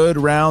good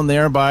round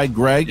there by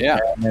Greg. Yeah.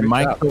 And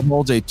Mike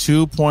holds a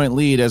 2-point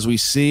lead as we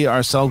see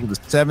ourselves with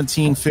a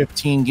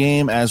 17-15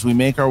 game as we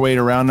make our way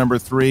to round number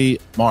 3.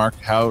 Mark,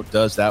 how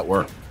does that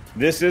work?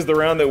 This is the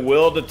round that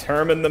will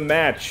determine the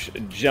match,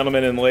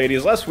 gentlemen and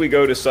ladies. Lest we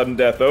go to sudden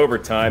death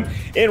overtime,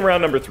 in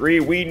round number 3,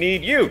 we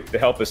need you to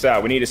help us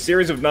out. We need a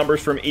series of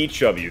numbers from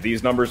each of you.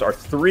 These numbers are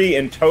 3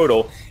 in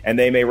total, and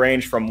they may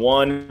range from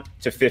 1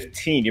 to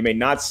 15. You may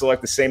not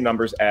select the same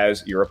numbers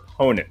as your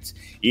opponent.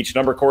 Each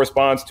number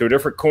corresponds to a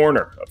different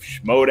corner of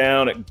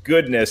Schmoedown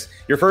goodness.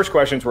 Your first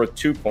question's worth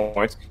 2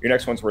 points. Your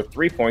next one's worth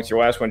 3 points. Your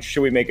last one,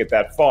 should we make it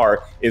that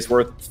far, is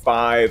worth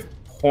 5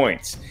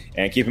 points.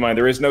 And keep in mind,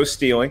 there is no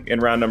stealing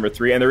in round number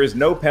 3, and there is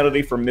no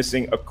penalty for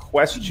missing a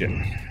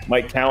question.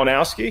 Mike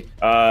Kalinowski,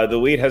 the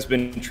lead has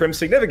been trimmed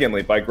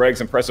significantly by Greg's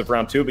impressive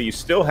round 2, but you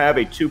still have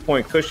a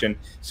 2-point cushion,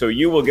 so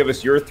you will give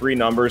us your 3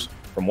 numbers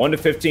from 1 to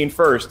 15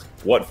 first.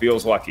 What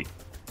feels lucky?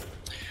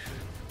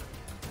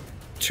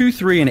 2,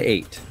 3, and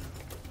 8.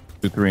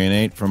 2, 3, and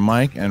 8 from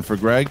Mike, and for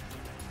Greg.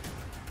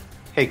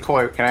 Hey,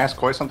 Coy, can I ask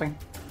Coy something?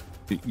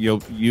 If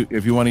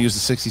you want to use the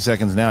 60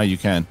 seconds now, you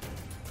can.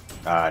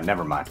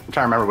 Never mind. I'm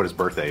trying to remember what his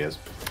birthday is.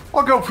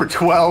 I'll go for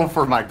 12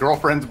 for my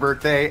girlfriend's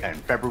birthday and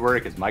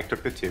February because Mike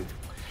took the 2.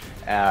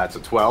 It's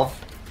a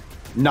 12.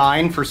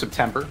 9 for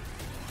September.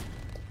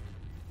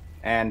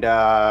 And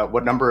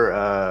what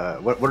number?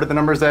 What are the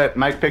numbers that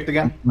Mike picked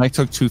again? Mike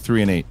took 2,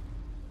 3, and 8.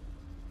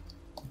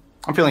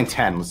 I'm feeling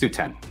 10. Let's do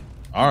 10.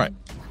 All right.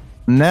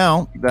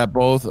 Now that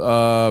both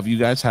of you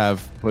guys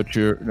have put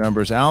your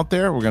numbers out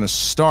there, we're going to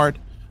start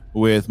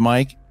with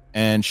Mike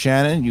and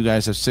Shannon. You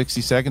guys have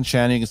 60 seconds.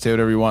 Shannon, you can say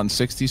whatever you want in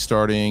 60,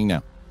 starting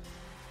now.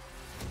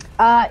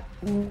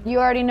 You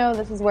already know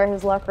this is where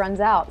his luck runs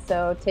out,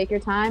 so take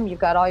your time. You've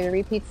got all your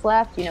repeats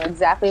left. You know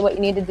exactly what you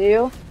need to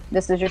do.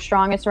 This is your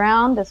strongest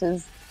round. This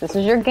is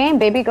your game,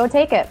 baby. Go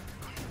take it.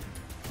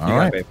 All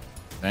right.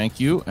 Thank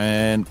you.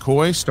 And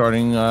Coy,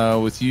 starting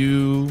with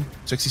you,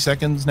 60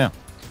 seconds now.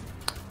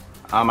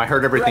 I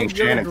heard everything Greg,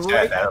 Shannon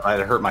said.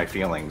 That hurt my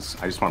feelings.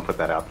 I just want to put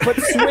that out there.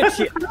 But switch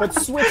it.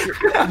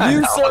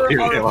 You,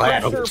 sir, are a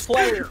pressure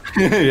player.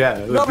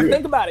 Yeah. No, but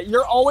think about it.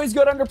 You're always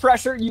good under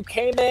pressure. You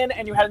came in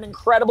and you had an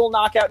incredible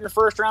knockout in your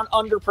first round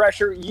under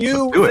pressure.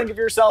 You think of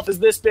yourself as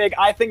this big.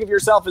 I think of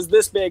yourself as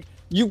this big.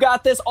 You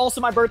got this.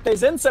 Also, my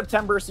birthday's in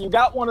September, so you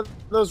got one of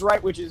those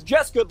right, which is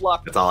just good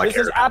luck. That's all I This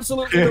care is about.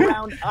 absolutely the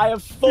round. I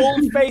have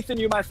full faith in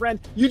you, my friend.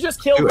 You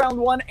just killed round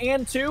 1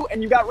 and 2,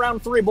 and you got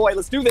round 3. Boy,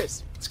 let's do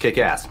this. Let's kick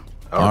ass.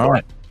 All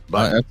right.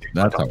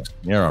 That's all right.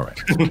 You're all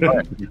right. All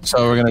right.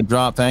 So we're going to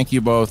drop. Thank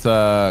you both,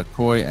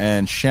 Coy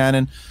and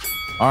Shannon.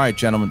 All right,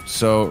 gentlemen.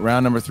 So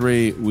round number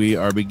 3, we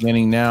are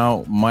beginning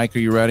now. Mike, are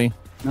you ready?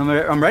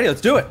 I'm ready.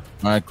 Let's do it.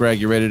 All right, Greg,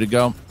 you ready to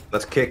go?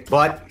 Let's kick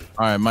butt.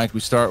 All right, Mike,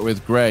 we start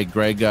with Greg.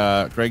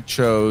 Greg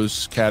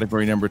chose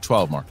category number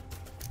 12, Mark.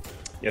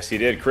 Yes, he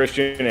did,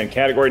 Christian. And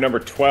category number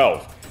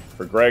 12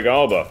 for Greg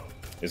Alba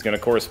is going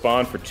to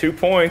correspond for 2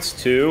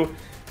 points to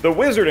the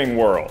Wizarding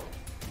World.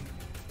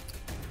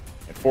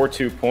 And for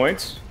 2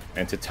 points,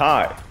 and to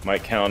tie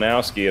Mike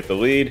Kalinowski at the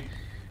lead.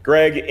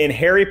 Greg, in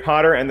Harry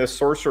Potter and the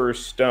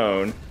Sorcerer's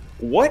Stone,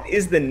 what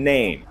is the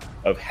name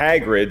of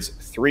Hagrid's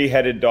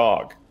 3-headed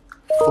dog?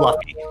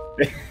 Fluffy.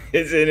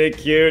 Isn't it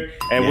cute?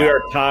 And we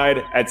are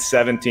tied at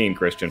 17,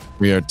 Christian.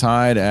 We are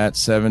tied at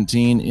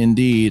 17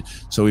 indeed.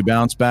 So we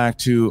bounce back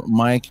to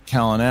Mike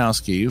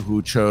Kalinowski,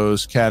 who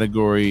chose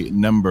category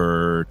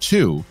number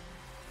 2.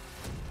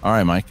 All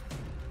right, Mike.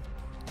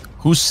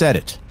 Who said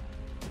it?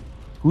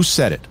 Who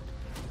said it?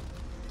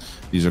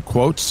 These are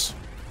quotes,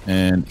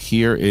 and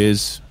here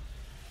is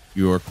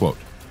your quote.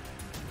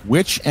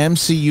 Which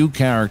MCU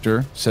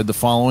character said the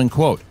following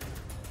quote?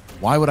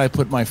 Why would I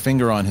put my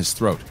finger on his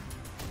throat?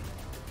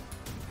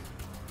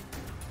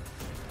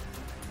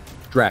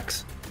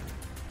 Drax.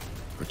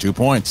 For 2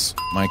 points,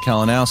 Mike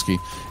Kalinowski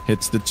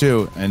hits the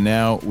 2, and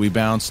now we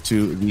bounce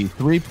to the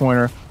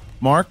 3-pointer.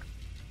 Mark,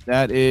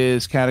 that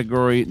is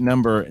category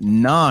number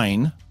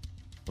 9,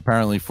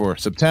 apparently for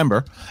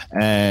September,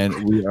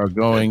 and we are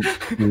going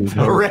to...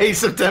 Hooray,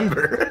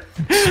 September!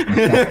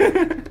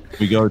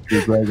 We go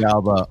to Greg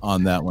Alba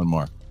on that one,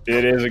 Mark.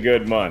 It is a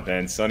good month,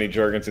 and Sonny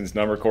Jurgensen's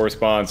number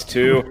corresponds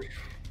to...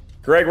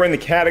 Greg, we're in the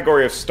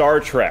category of Star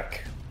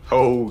Trek.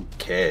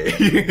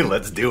 Okay,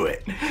 let's do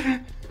it.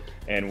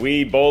 And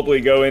we boldly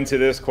go into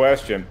this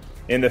question.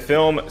 In the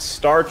film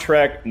Star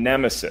Trek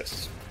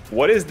Nemesis,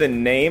 what is the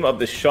name of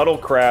the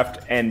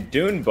shuttlecraft and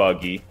dune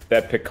buggy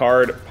that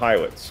Picard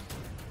pilots?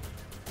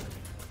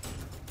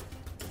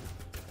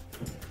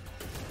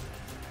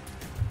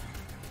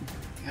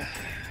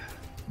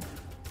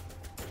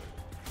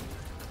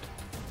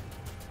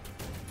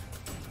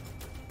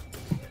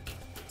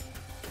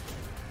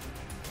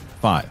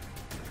 Five,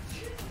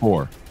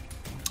 4,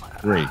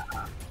 3.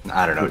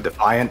 I don't know.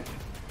 Defiant.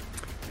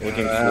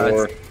 Looking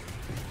for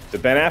the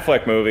Ben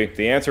Affleck movie.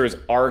 The answer is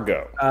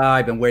Argo.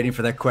 I've been waiting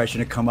for that question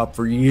to come up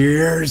for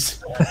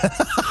years.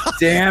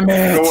 Damn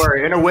it. Don't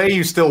worry. In a way,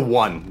 you still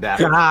won that.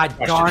 God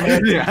darn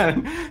it. Yeah.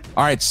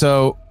 All right,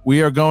 so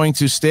we are going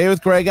to stay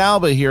with Greg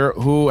Alba here,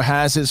 who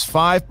has his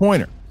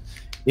 5-pointer.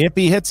 If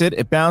he hits it,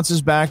 it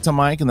bounces back to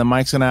Mike, and then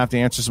Mike's going to have to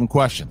answer some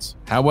questions.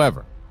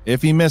 However,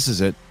 if he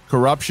misses it,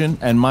 Corruption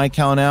and Mike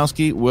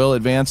Kalinowski will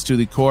advance to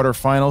the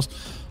quarterfinals.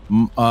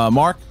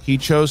 Mark, he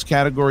chose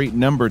category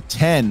number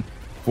 10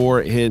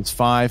 for his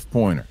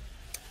 5-pointer.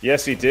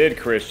 Yes, he did,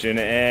 Christian,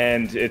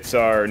 and it's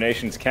our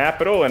nation's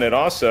capital, and it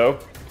also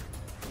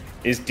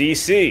is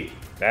D.C.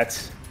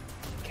 That's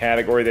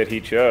category that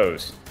he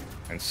chose.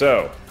 And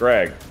so,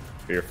 Greg,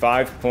 for your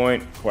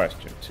 5-point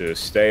question, to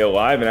stay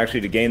alive and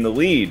actually to gain the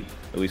lead,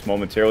 at least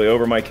momentarily,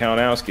 over Mike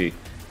Kalinowski,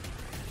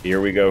 here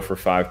we go for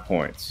 5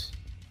 points.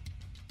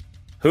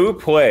 Who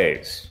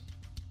plays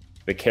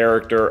the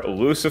character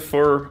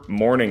Lucifer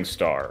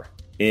Morningstar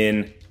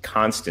in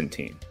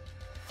Constantine?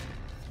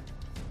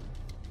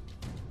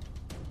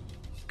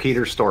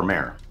 Peter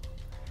Stormare.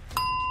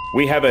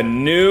 We have a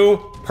new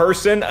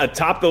person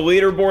atop the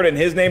leaderboard, and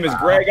his name is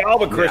Greg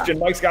Alba, Christian.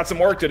 Yeah. Mike's got some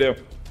work to do.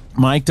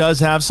 Mike does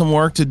have some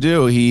work to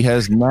do. He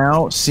has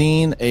now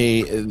seen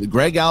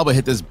Greg Alba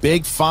hit this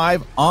big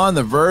 5 on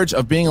the verge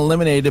of being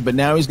eliminated, but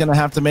now he's going to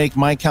have to make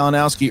Mike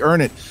Kalinowski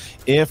earn it.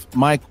 If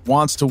Mike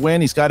wants to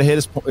win, he's got to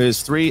hit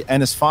his 3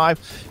 and his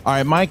 5. All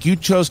right, Mike, you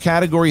chose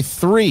category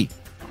 3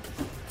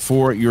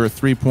 for your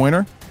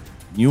 3-pointer.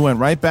 You went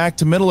right back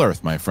to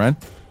Middle-earth, my friend.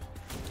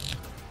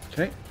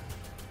 Okay.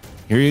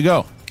 Here you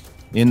go.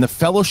 In the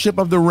Fellowship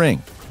of the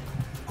Ring,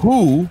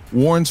 who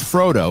warns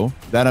Frodo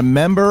that a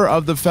member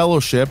of the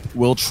Fellowship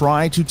will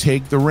try to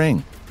take the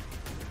ring?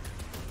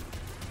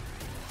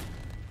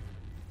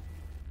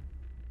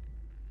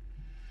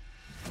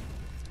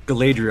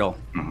 Galadriel.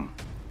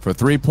 For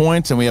 3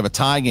 points, and we have a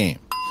tie game.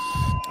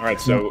 All right,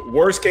 so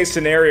worst case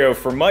scenario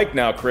for Mike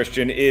now,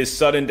 Christian, is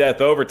sudden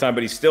death overtime,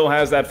 but he still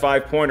has that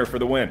 5-pointer for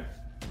the win.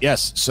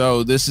 Yes,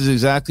 so this is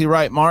exactly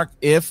right, Mark.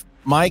 If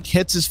Mike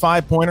hits his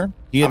 5-pointer,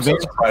 I'm so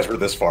surprised we're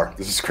this far.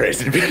 This is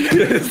crazy.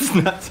 It's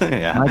nuts.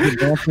 Yeah. Mike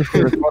advances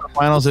to the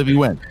quarterfinals if he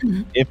wins.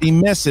 If he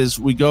misses,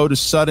 we go to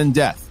sudden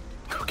death.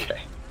 Okay.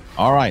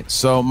 All right,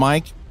 so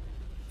Mike,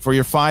 for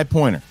your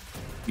 5-pointer,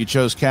 you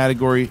chose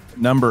category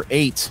number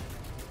 8.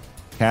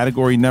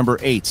 Category number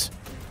 8,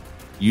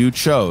 you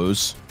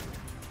chose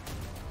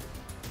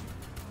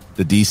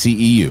the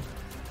DCEU.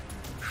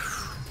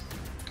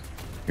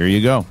 Here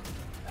you go.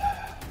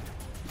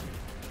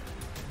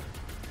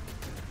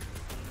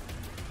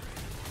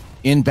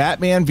 In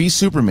Batman v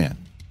Superman,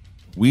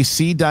 we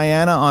see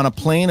Diana on a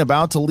plane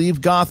about to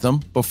leave Gotham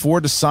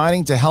before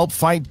deciding to help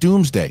fight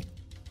Doomsday.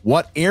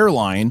 What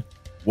airline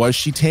was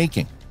she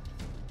taking?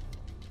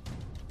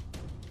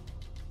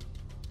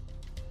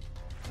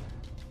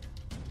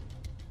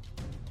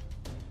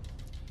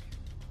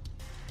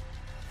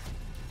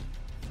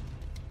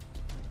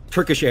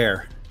 Turkish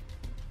Air.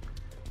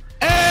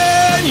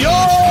 And your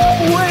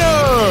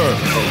winner,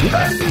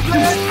 Mike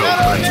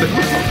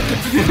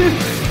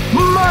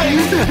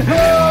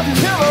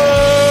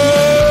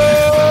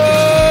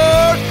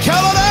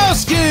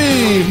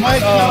Kalinowski.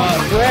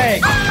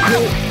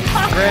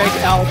 Greg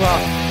Alba.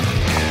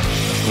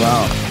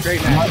 Wow.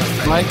 Great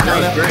match. Mike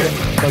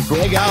Kalinowski. But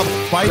Greg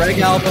Alba. Greg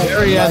Alba.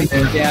 Very end.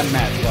 Damn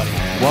match. What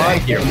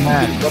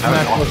a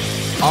match.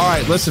 All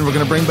right, listen, we're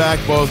going to bring back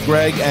both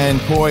Greg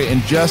and Coy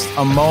in just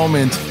a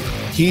moment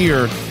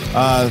here.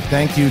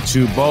 Thank you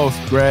to both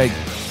Greg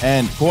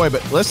and Coy.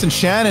 But listen,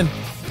 Shannon,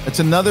 it's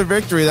another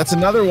victory. That's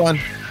another one.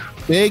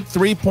 Big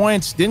 3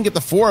 points. Didn't get the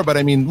 4, but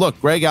I mean, look,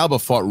 Greg Alba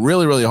fought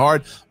really, really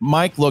hard.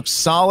 Mike looks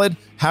solid.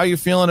 How are you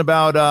feeling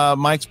about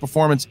Mike's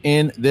performance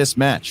in this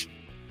match?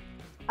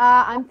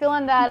 I'm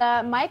feeling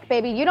that, Mike,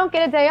 baby, you don't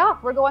get a day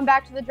off. We're going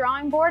back to the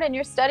drawing board, and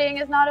your studying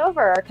is not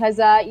over because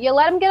you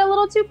let him get a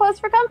little too close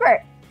for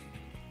comfort.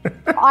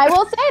 I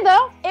will say,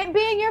 though, it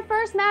being your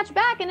first match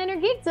back in Inner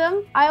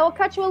Geekdom, I will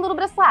cut you a little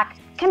bit of slack.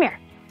 Come here.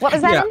 What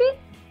was that, Andy?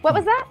 What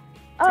was that?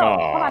 Oh,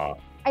 hold on.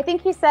 I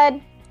think he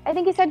said,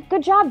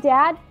 good job,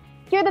 Dad.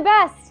 You're the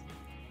best.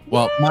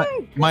 Well,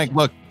 Mike,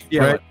 look,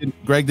 Greg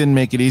didn't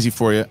make it easy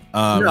for you.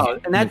 No,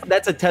 and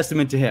that's a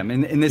testament to him.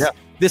 And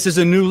this is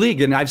a new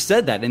league, and I've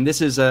said that. And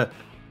this is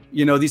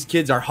these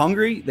kids are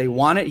hungry. They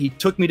want it. He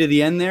took me to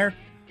the end there,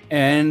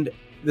 and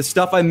the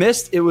stuff I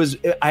missed,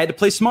 I had to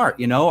play smart.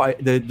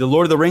 The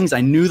Lord of the Rings,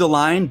 I knew the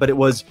line, but it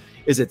was,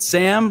 is it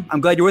Sam,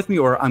 I'm glad you're with me,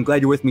 or I'm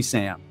glad you're with me,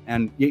 Sam?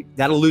 And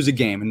that'll lose a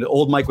game. And the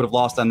old Mike would have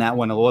lost on that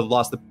one. I would have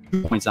lost the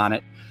 2 points on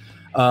it.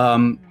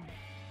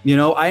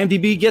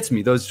 IMDb gets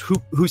me. Those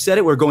who said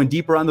it, we're going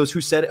deeper on those who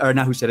said it, or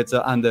not who said it. It's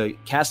on the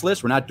cast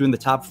list. We're not doing the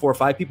top 4 or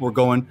 5 people. We're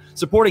going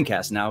supporting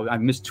cast now.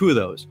 I've missed 2 of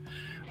those.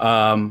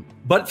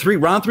 But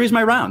round 3 is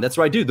my round. That's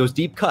where I do those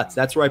deep cuts.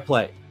 That's where I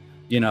play.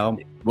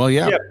 Well,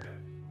 yeah.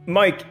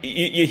 Mike,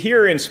 you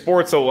hear in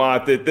sports a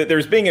lot that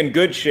there's being in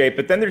good shape,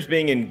 but then there's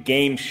being in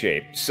game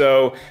shape.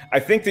 So I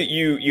think that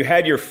you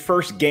had your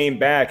first game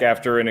back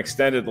after an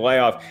extended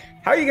layoff.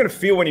 How are you going to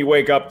feel when you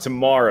wake up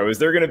tomorrow? Is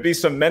there going to be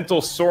some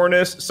mental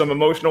soreness, some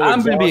emotional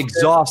I'm going to be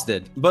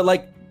exhausted. But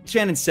like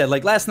Shannon said,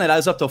 like last night I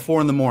was up till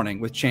 4 a.m.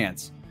 with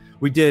Chance.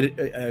 We did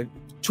a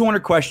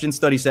 200 question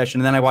study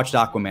session, and then I watched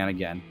Aquaman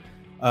again.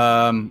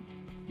 I'm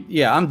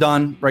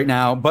done right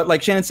now. But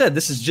like Shannon said,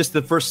 this is just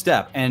the first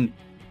step. And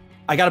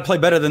I got to play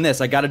better than this.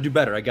 I got to do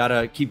better. I got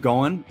to keep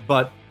going.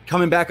 But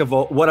coming back of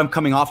what I'm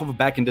coming off of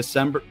back in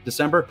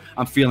December,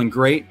 I'm feeling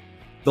great.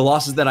 The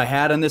losses that I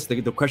had on this,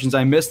 the questions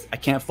I missed, I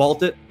can't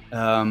fault it.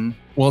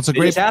 Well, it's a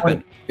great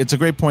point. It's a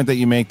great point that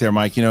you make there,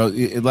 Mike. You know,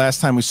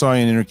 last time we saw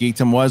you in Inner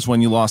Geekdom was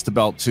when you lost the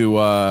belt to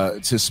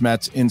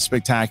Smets in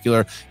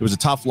Spectacular. It was a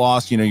tough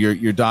loss. You know,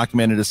 you're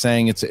documented as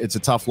saying it's a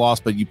tough loss,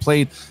 but you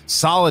played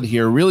solid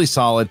here, really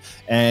solid.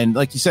 And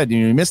like you said,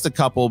 you missed a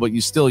couple, but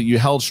you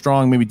held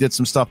strong. Maybe did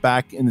some stuff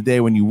back in the day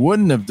when you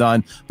wouldn't have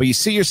done. But you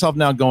see yourself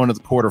now going to the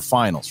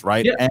quarterfinals,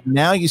 right? Yeah. And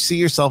now you see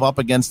yourself up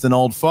against an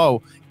old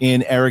foe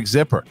in Eric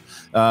Zipper.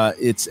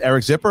 It's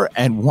Eric Zipper,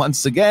 and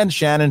once again,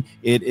 Shannon,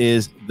 it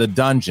is the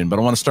Dungeon. But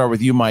I want to start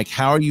with you, Mike.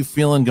 How are you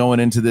feeling going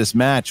into this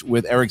match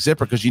with Eric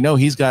Zipper? Because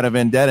he's got a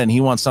vendetta and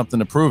he wants something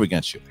to prove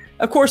against you.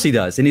 Of course he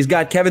does. And he's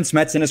got Kevin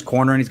Smets in his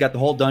corner, and he's got the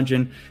whole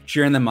Dungeon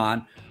cheering them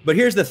on. But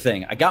here's the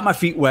thing. I got my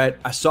feet wet.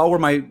 I saw where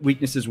my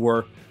weaknesses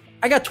were.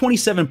 I got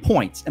 27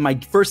 points in my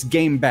first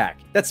game back.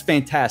 That's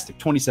fantastic,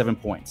 27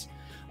 points.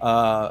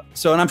 And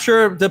I'm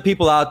sure the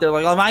people out there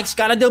like, oh, Mike's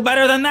got to do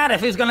better than that if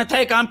he's going to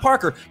take on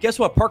Parker. Guess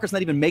what? Parker's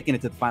not even making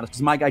it to the finals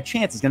because my guy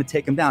Chance is going to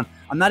take him down.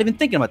 I'm not even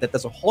thinking about that.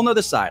 That's a whole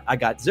nother side. I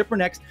got Zipper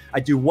next. I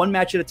do one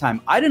match at a time.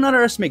 I didn't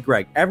underestimate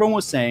Greg. Everyone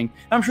was saying,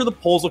 I'm sure the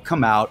polls will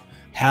come out,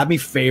 have me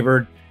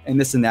favored and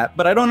this and that,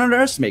 but I don't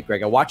underestimate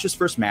Greg. I watched his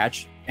first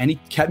match and he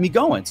kept me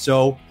going.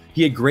 So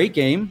he had a great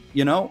game,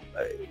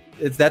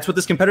 that's what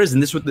this competitor is.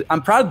 And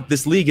I'm proud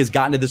this league has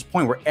gotten to this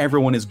point where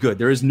everyone is good.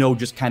 There is no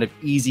just kind of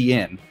easy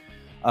in.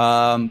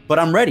 But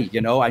I'm ready,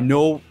 I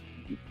know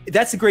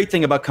that's the great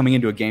thing about coming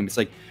into a game. It's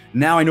like,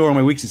 now I know where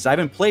my weaknesses. I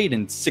haven't played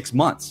in 6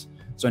 months.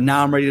 So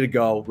now I'm ready to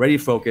go, ready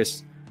to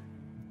focus.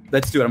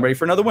 Let's do it. I'm ready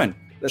for another win.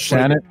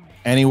 Shannon,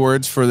 any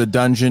words for the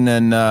Dungeon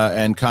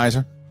and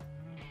Kaiser?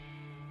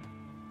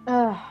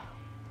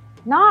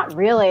 Not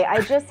really.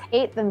 I just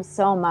hate them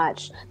so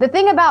much. The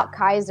thing about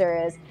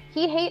Kaiser is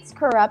he hates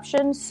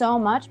corruption so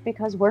much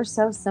because we're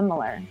so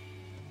similar.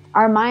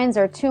 Our minds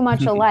are too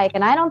much alike,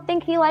 and I don't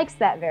think he likes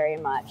that very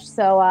much.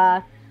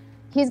 So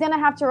he's going to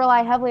have to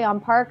rely heavily on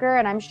Parker,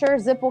 and I'm sure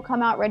Zip will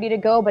come out ready to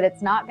go, but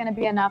it's not going to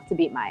be enough to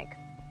beat Mike.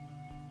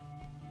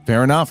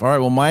 Fair enough. All right,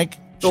 well, Mike.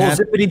 Old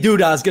Zippity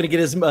Doodah is going to get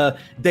his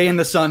day in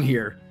the sun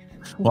here.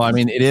 Well, I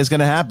mean, it is going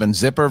to happen.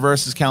 Zipper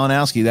versus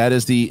Kalinowski. That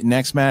is the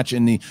next match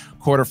in the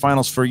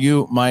quarterfinals for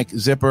you, Mike.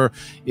 Zipper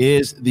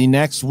is the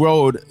next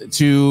road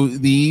to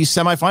the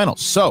semifinals.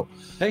 So,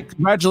 hey,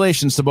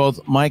 congratulations to both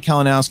Mike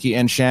Kalinowski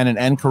and Shannon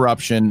and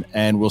Corruption,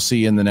 and we'll see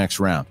you in the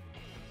next round.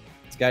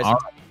 Thanks, guys.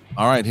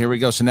 All right, here we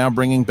go. So now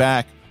bringing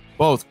back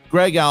both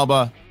Greg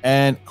Alba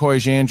and Coy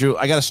Jandreau.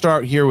 I got to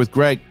start here with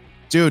Greg.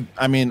 Dude,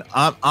 I mean,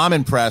 I'm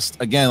impressed.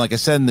 Again, like I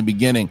said in the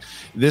beginning,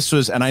 this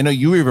was, and I know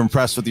you were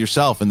impressed with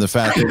yourself in the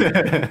fact that you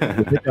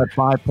hit that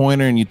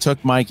 5-pointer and you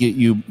took Mike,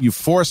 you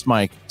forced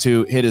Mike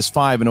to hit his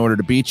 5 in order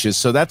to beat you.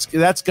 So that's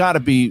got to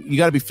be, you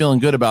got to be feeling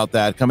good about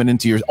that coming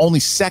into your only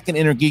second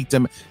Inner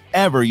Geekdom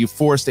ever. You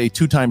forced a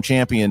 2-time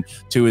champion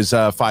to his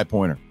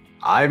 5-pointer.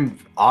 I'm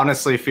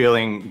honestly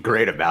feeling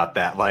great about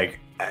that. Like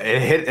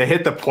it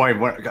hit the point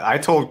when I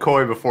told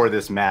Coy before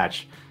this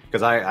match,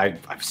 because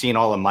I've seen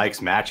all of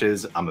Mike's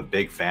matches. I'm a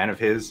big fan of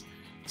his.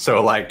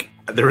 So like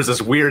there was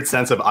this weird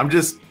sense of I'm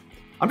just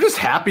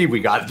happy we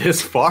got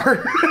this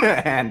far.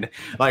 And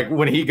like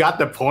when he got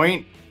the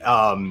point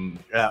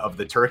of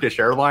the Turkish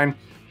airline,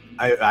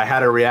 I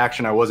had a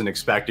reaction I wasn't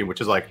expecting, which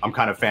is like I'm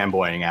kind of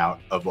fanboying out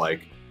of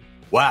like,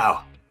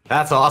 wow,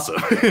 that's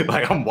awesome.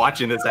 Like I'm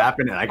watching this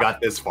happen and I got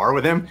this far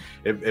with him.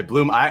 It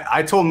blew my,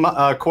 I told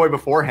Coy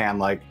beforehand,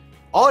 like,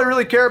 all I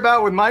really care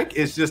about with Mike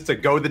is just to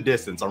go the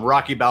distance. I'm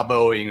Rocky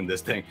Balboaing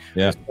this thing.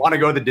 Yeah. I just want to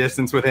go the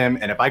distance with him.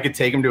 And if I could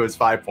take him to his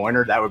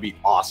 5-pointer, that would be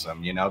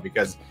awesome,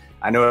 because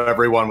I know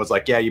everyone was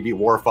like, yeah, you beat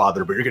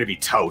Warfather, but you're going to be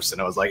toast.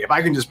 And I was like, if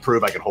I can just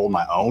prove I can hold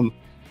my own,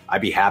 I'd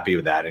be happy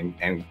with that.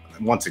 And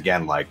once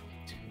again, like,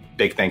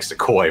 big thanks to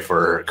Coy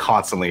for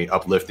constantly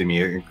uplifting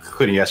me,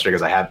 including yesterday,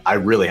 because I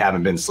really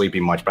haven't been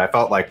sleeping much, but I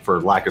felt like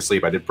for lack of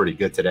sleep, I did pretty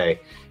good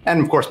today.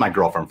 And of course, my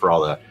girlfriend for all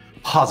the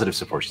positive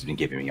support she's been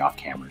giving me off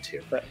camera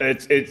too.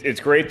 It's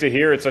great to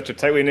hear. It's such a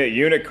tightly knit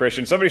unit,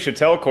 Christian. Somebody should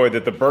tell Coy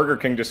that the Burger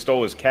King just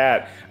stole his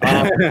cat.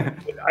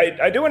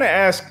 I do want to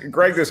ask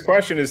Greg this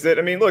question. Is that,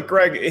 I mean, look,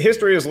 Greg,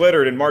 history is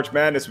littered in March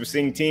Madness with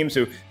seeing teams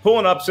who pull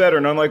an upset or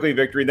an unlikely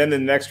victory, then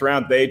in the next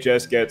round they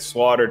just get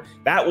slaughtered.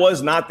 That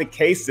was not the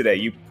case today.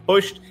 You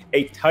pushed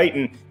a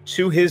Titan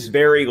to his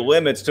very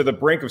limits, to the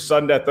brink of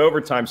sudden death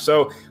overtime.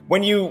 So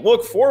when you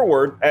look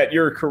forward at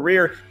your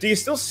career, do you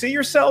still see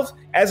yourself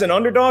as an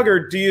underdog,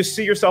 or do you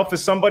see yourself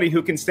as somebody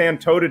who can stand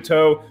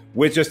toe-to-toe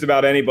with just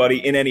about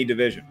anybody in any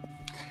division?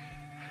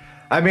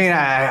 I mean,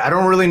 I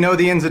don't really know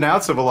the ins and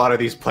outs of a lot of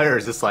these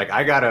players. It's like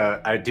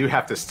I do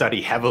have to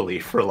study heavily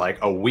for like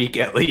a week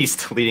at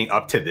least leading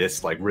up to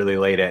this, like really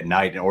late at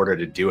night in order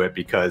to do it,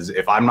 because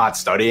if I'm not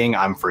studying,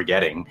 I'm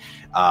forgetting.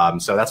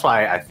 So that's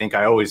why I think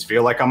I always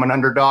feel like I'm an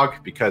underdog,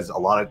 because a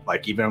lot of,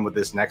 like, even with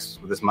this match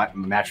with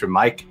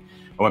Mike,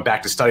 I went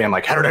back to study. I'm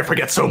like, how did I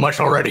forget so much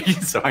already?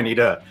 So I need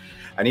to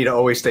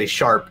always stay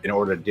sharp in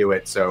order to do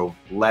it. So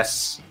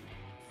less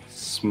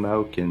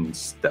smoke and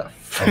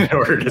stuff in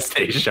order to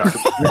stay sharp.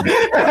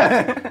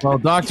 Well,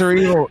 Dr.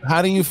 Evil,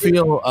 how do you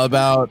feel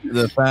about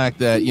the fact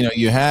that,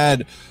 you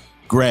had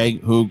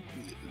Greg, who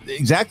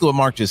exactly what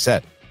Mark just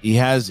said. He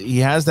has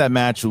that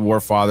match with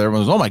Warfather.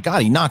 Everyone goes, oh my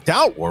God, he knocked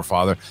out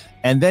Warfather.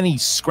 And then he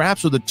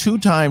scraps with a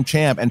 2-time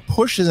champ and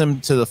pushes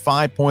him to the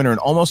 5-pointer and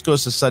almost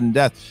goes to sudden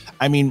death.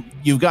 I mean,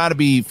 you've got to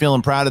be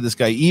feeling proud of this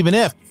guy, even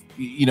if,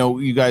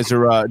 you guys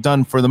are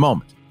done for the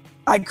moment.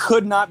 I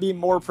could not be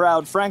more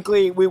proud.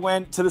 Frankly, we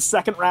went to the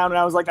second round, and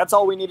I was like, that's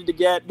all we needed to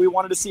get. We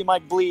wanted to see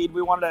Mike bleed.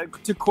 We wanted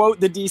to quote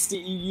the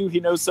DCEU he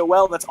knows so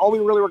well. That's all we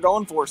really were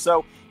going for.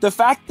 So the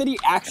fact that he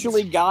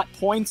actually got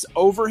points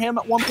over him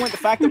at one point, the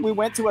fact that we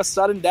went to a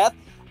sudden death,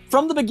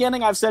 from the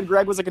beginning, I've said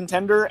Greg was a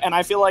contender, and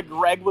I feel like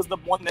Greg was the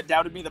one that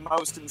doubted me the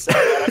most in saying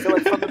that. I feel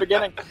like from the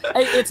beginning,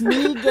 hey, it's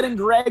me getting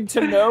Greg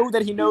to know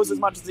that he knows as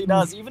much as he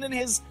does. Even in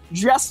his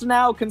just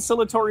now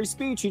conciliatory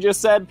speech, he just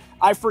said,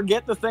 I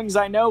forget the things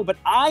I know, but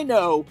I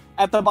know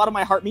at the bottom of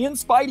my heart, me and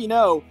Spidey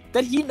know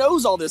that he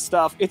knows all this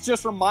stuff. It's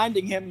just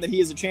reminding him that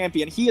he is a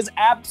champion. He is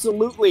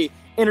absolutely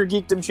Inner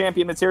Geekdom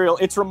champion material.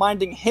 It's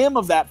reminding him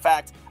of that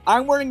fact.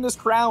 I'm wearing this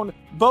crown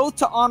both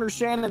to honor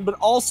Shannon, but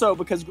also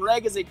because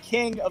Greg is a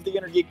king of the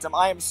Inner Geekdom.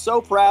 I am so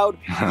proud.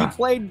 He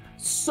played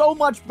so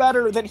much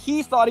better than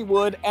he thought he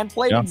would and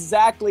played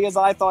exactly as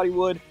I thought he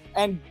would.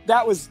 And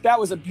that was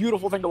a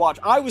beautiful thing to watch.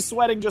 I was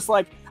sweating just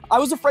like, I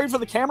was afraid for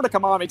the camera to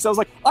come on me because I was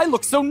like, I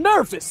look so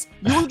nervous.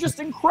 You were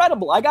just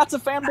incredible. I got to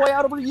fanboy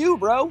out over you,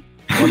 bro.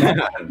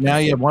 Now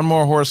you have one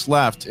more horse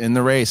left in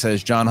the race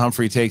as John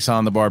Humphrey takes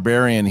on the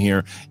Barbarian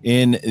here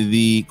in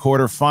the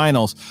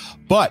quarterfinals.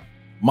 But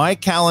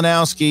Mike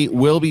Kalinowski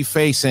will be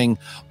facing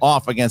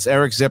off against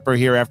Eric Zipper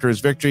here after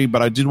his victory.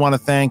 But I did want to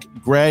thank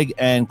Greg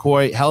and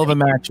Coy. Hell of a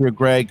match here,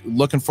 Greg.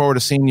 Looking forward to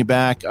seeing you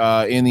back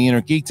in the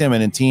Inner Geekdom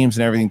and in teams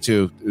and everything,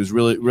 too. It was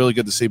really, really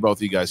good to see both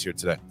of you guys here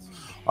today.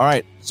 All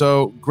right.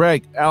 So,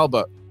 Greg,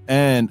 Alba,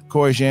 and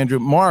Coy Jandreau.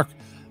 Mark,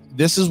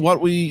 this is what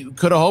we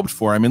could have hoped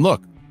for. I mean,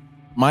 look.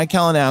 Mike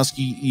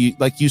Kalinowski,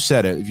 like you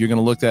said it, if you're going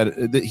to look at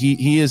it,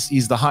 he's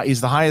the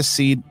highest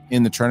seed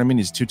in the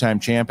tournament. He's a 2-time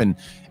champ, and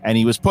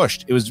he was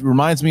pushed.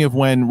 Reminds me of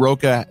when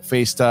Roca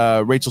faced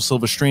Rachel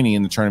Silvestrini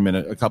in the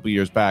tournament a couple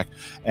years back,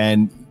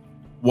 and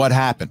what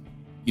happened?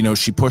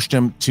 She pushed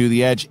him to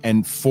the edge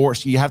and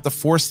you have to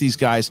force these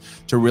guys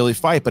to really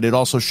fight, but it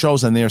also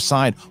shows on their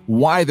side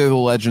why they're the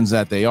legends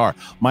that they are.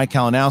 Mike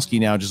Kalinowski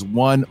now just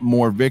one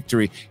more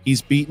victory.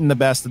 He's beaten the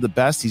best of the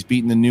best. He's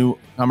beaten the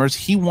newcomers.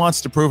 He wants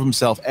to prove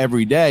himself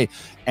every day.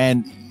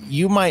 And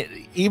you might,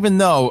 even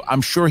though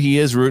I'm sure he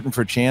is rooting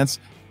for Chance,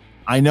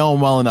 I know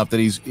him well enough that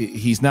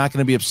he's not going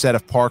to be upset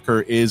if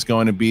Parker is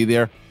going to be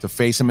there to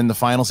face him in the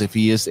finals, if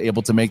he is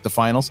able to make the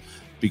finals.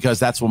 Because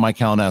that's what Mike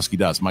Kalinowski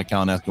does. Mike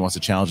Kalinowski wants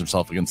to challenge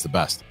himself against the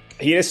best.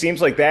 He just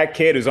seems like that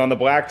kid who's on the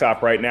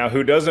blacktop right now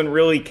who doesn't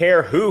really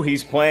care who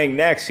he's playing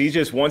next. He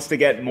just wants to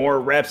get more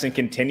reps and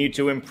continue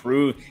to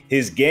improve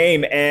his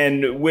game.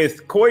 And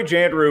with Coy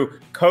Jandreau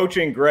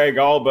coaching Greg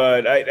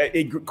Alba,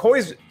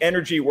 Coy's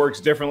energy works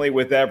differently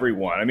with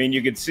everyone. I mean,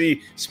 you could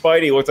see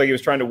Spidey looked like he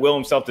was trying to will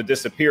himself to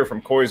disappear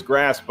from Coy's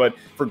grasp. But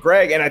for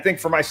Greg, and I think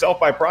for myself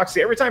by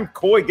proxy, every time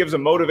Coy gives a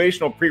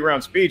motivational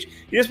pre-round speech,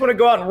 you just want to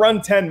go out and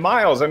run 10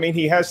 miles. I mean,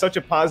 he has such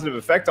a positive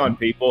effect on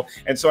people.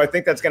 And so I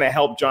think that's going to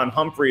help John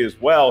Humphrey as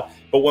well.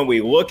 But when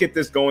we look at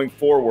this going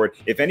forward,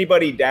 if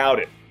anybody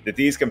doubted that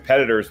these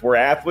competitors were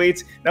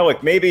athletes, now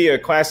look, maybe a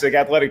classic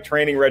athletic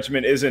training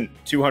regimen isn't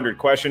 200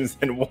 questions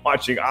and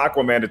watching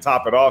Aquaman to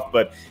top it off,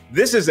 but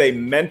this is a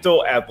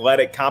mental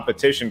athletic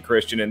competition,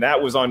 Christian, and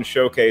that was on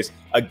showcase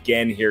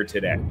again here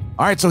today.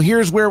 All right, so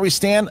here's where we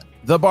stand.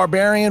 The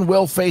Barbarian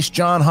will face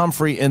John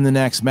Humphrey in the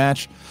next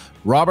match.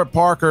 Robert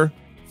Parker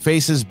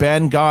faces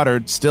Ben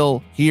Goddard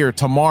still here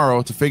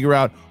tomorrow to figure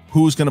out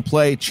who's going to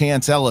play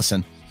Chance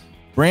Ellison.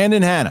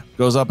 Brandon Hanna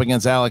goes up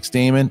against Alex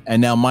Damon,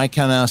 and now Mike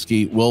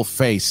Kalinowski will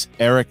face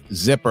Eric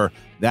Zipper.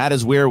 That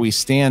is where we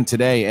stand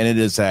today, and it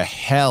is a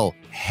hell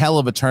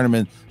of a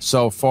tournament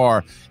so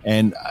far.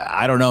 And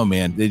I don't know,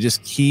 man. They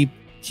just keep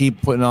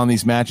putting on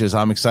these matches.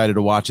 I'm excited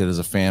to watch it as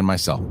a fan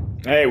myself.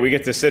 Hey, we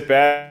get to sit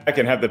back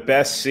and have the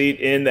best seat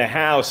in the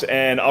house.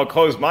 And I'll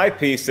close my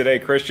piece today,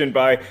 Christian,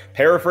 by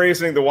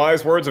paraphrasing the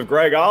wise words of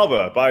Greg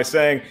Alba by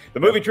saying, the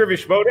Movie Trivia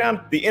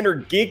Schmodown, the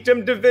Inner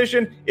Geekdom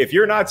division, if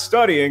you're not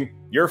studying,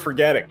 you're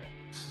forgetting.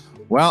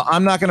 Well,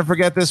 I'm not going to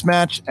forget this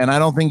match, and I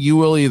don't think you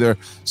will either.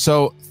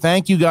 So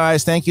thank you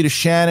guys. Thank you to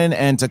Shannon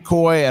and to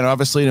Coy, and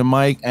obviously to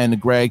Mike and to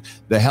Greg,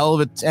 the hell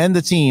of it, and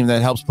the team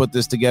that helps put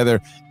this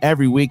together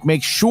every week.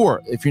 Make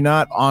sure, if you're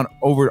not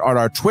over on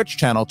our Twitch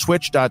channel,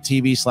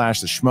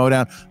 twitch.tv/The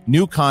Schmodown,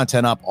 new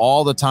content up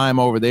all the time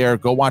over there.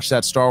 Go watch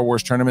that Star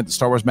Wars tournament. The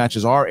Star Wars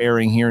matches are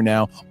airing here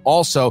now.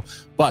 Also,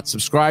 but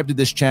subscribe to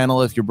this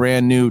channel if you're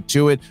brand new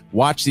to it.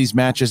 Watch these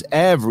matches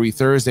every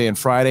Thursday and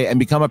Friday, and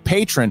become a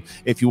patron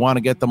if you want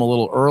to get them a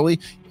little early.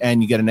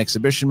 And you get an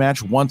exhibition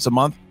match once a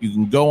month. You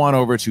can go on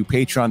over to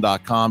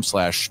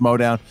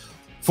patreon.com/Schmodown.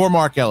 For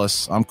Mark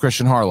Ellis, I'm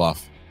Christian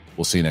Harloff.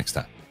 We'll see you next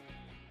time.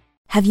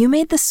 Have you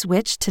made the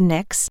switch to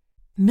Knix?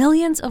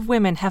 Millions of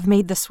women have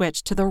made the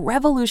switch to the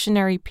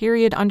revolutionary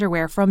period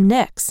underwear from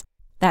Knix.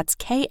 That's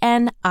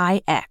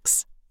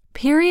Knix.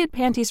 Period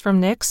panties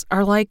from Knix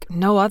are like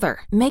no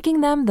other,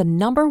 making them the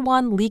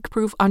 #1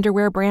 leak-proof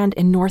underwear brand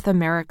in North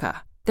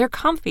America. They're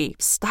comfy,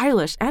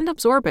 stylish, and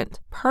absorbent,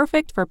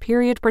 perfect for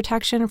period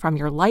protection from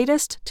your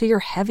lightest to your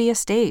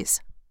heaviest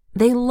days.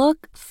 They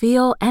look,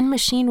 feel, and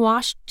machine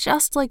wash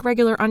just like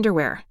regular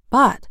underwear,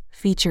 but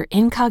feature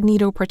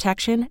incognito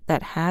protection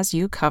that has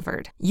you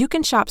covered. You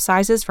can shop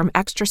sizes from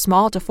extra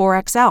small to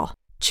 4XL.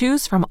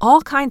 Choose from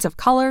all kinds of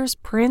colors,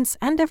 prints,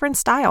 and different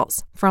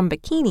styles, from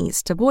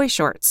bikinis to boy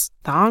shorts,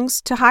 thongs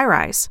to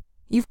high-rise.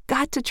 You've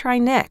got to try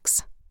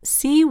Knix.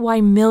 See why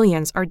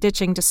millions are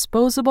ditching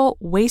disposable,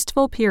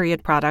 wasteful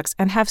period products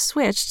and have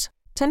switched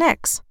to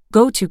Knix.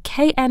 Go to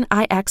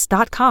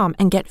knix.com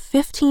and get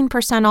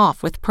 15%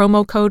 off with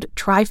promo code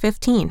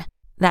TRY15.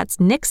 That's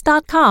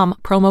knix.com,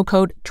 promo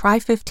code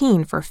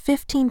TRY15 for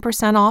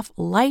 15% off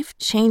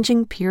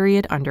life-changing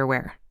period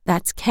underwear.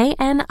 That's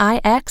knix.com.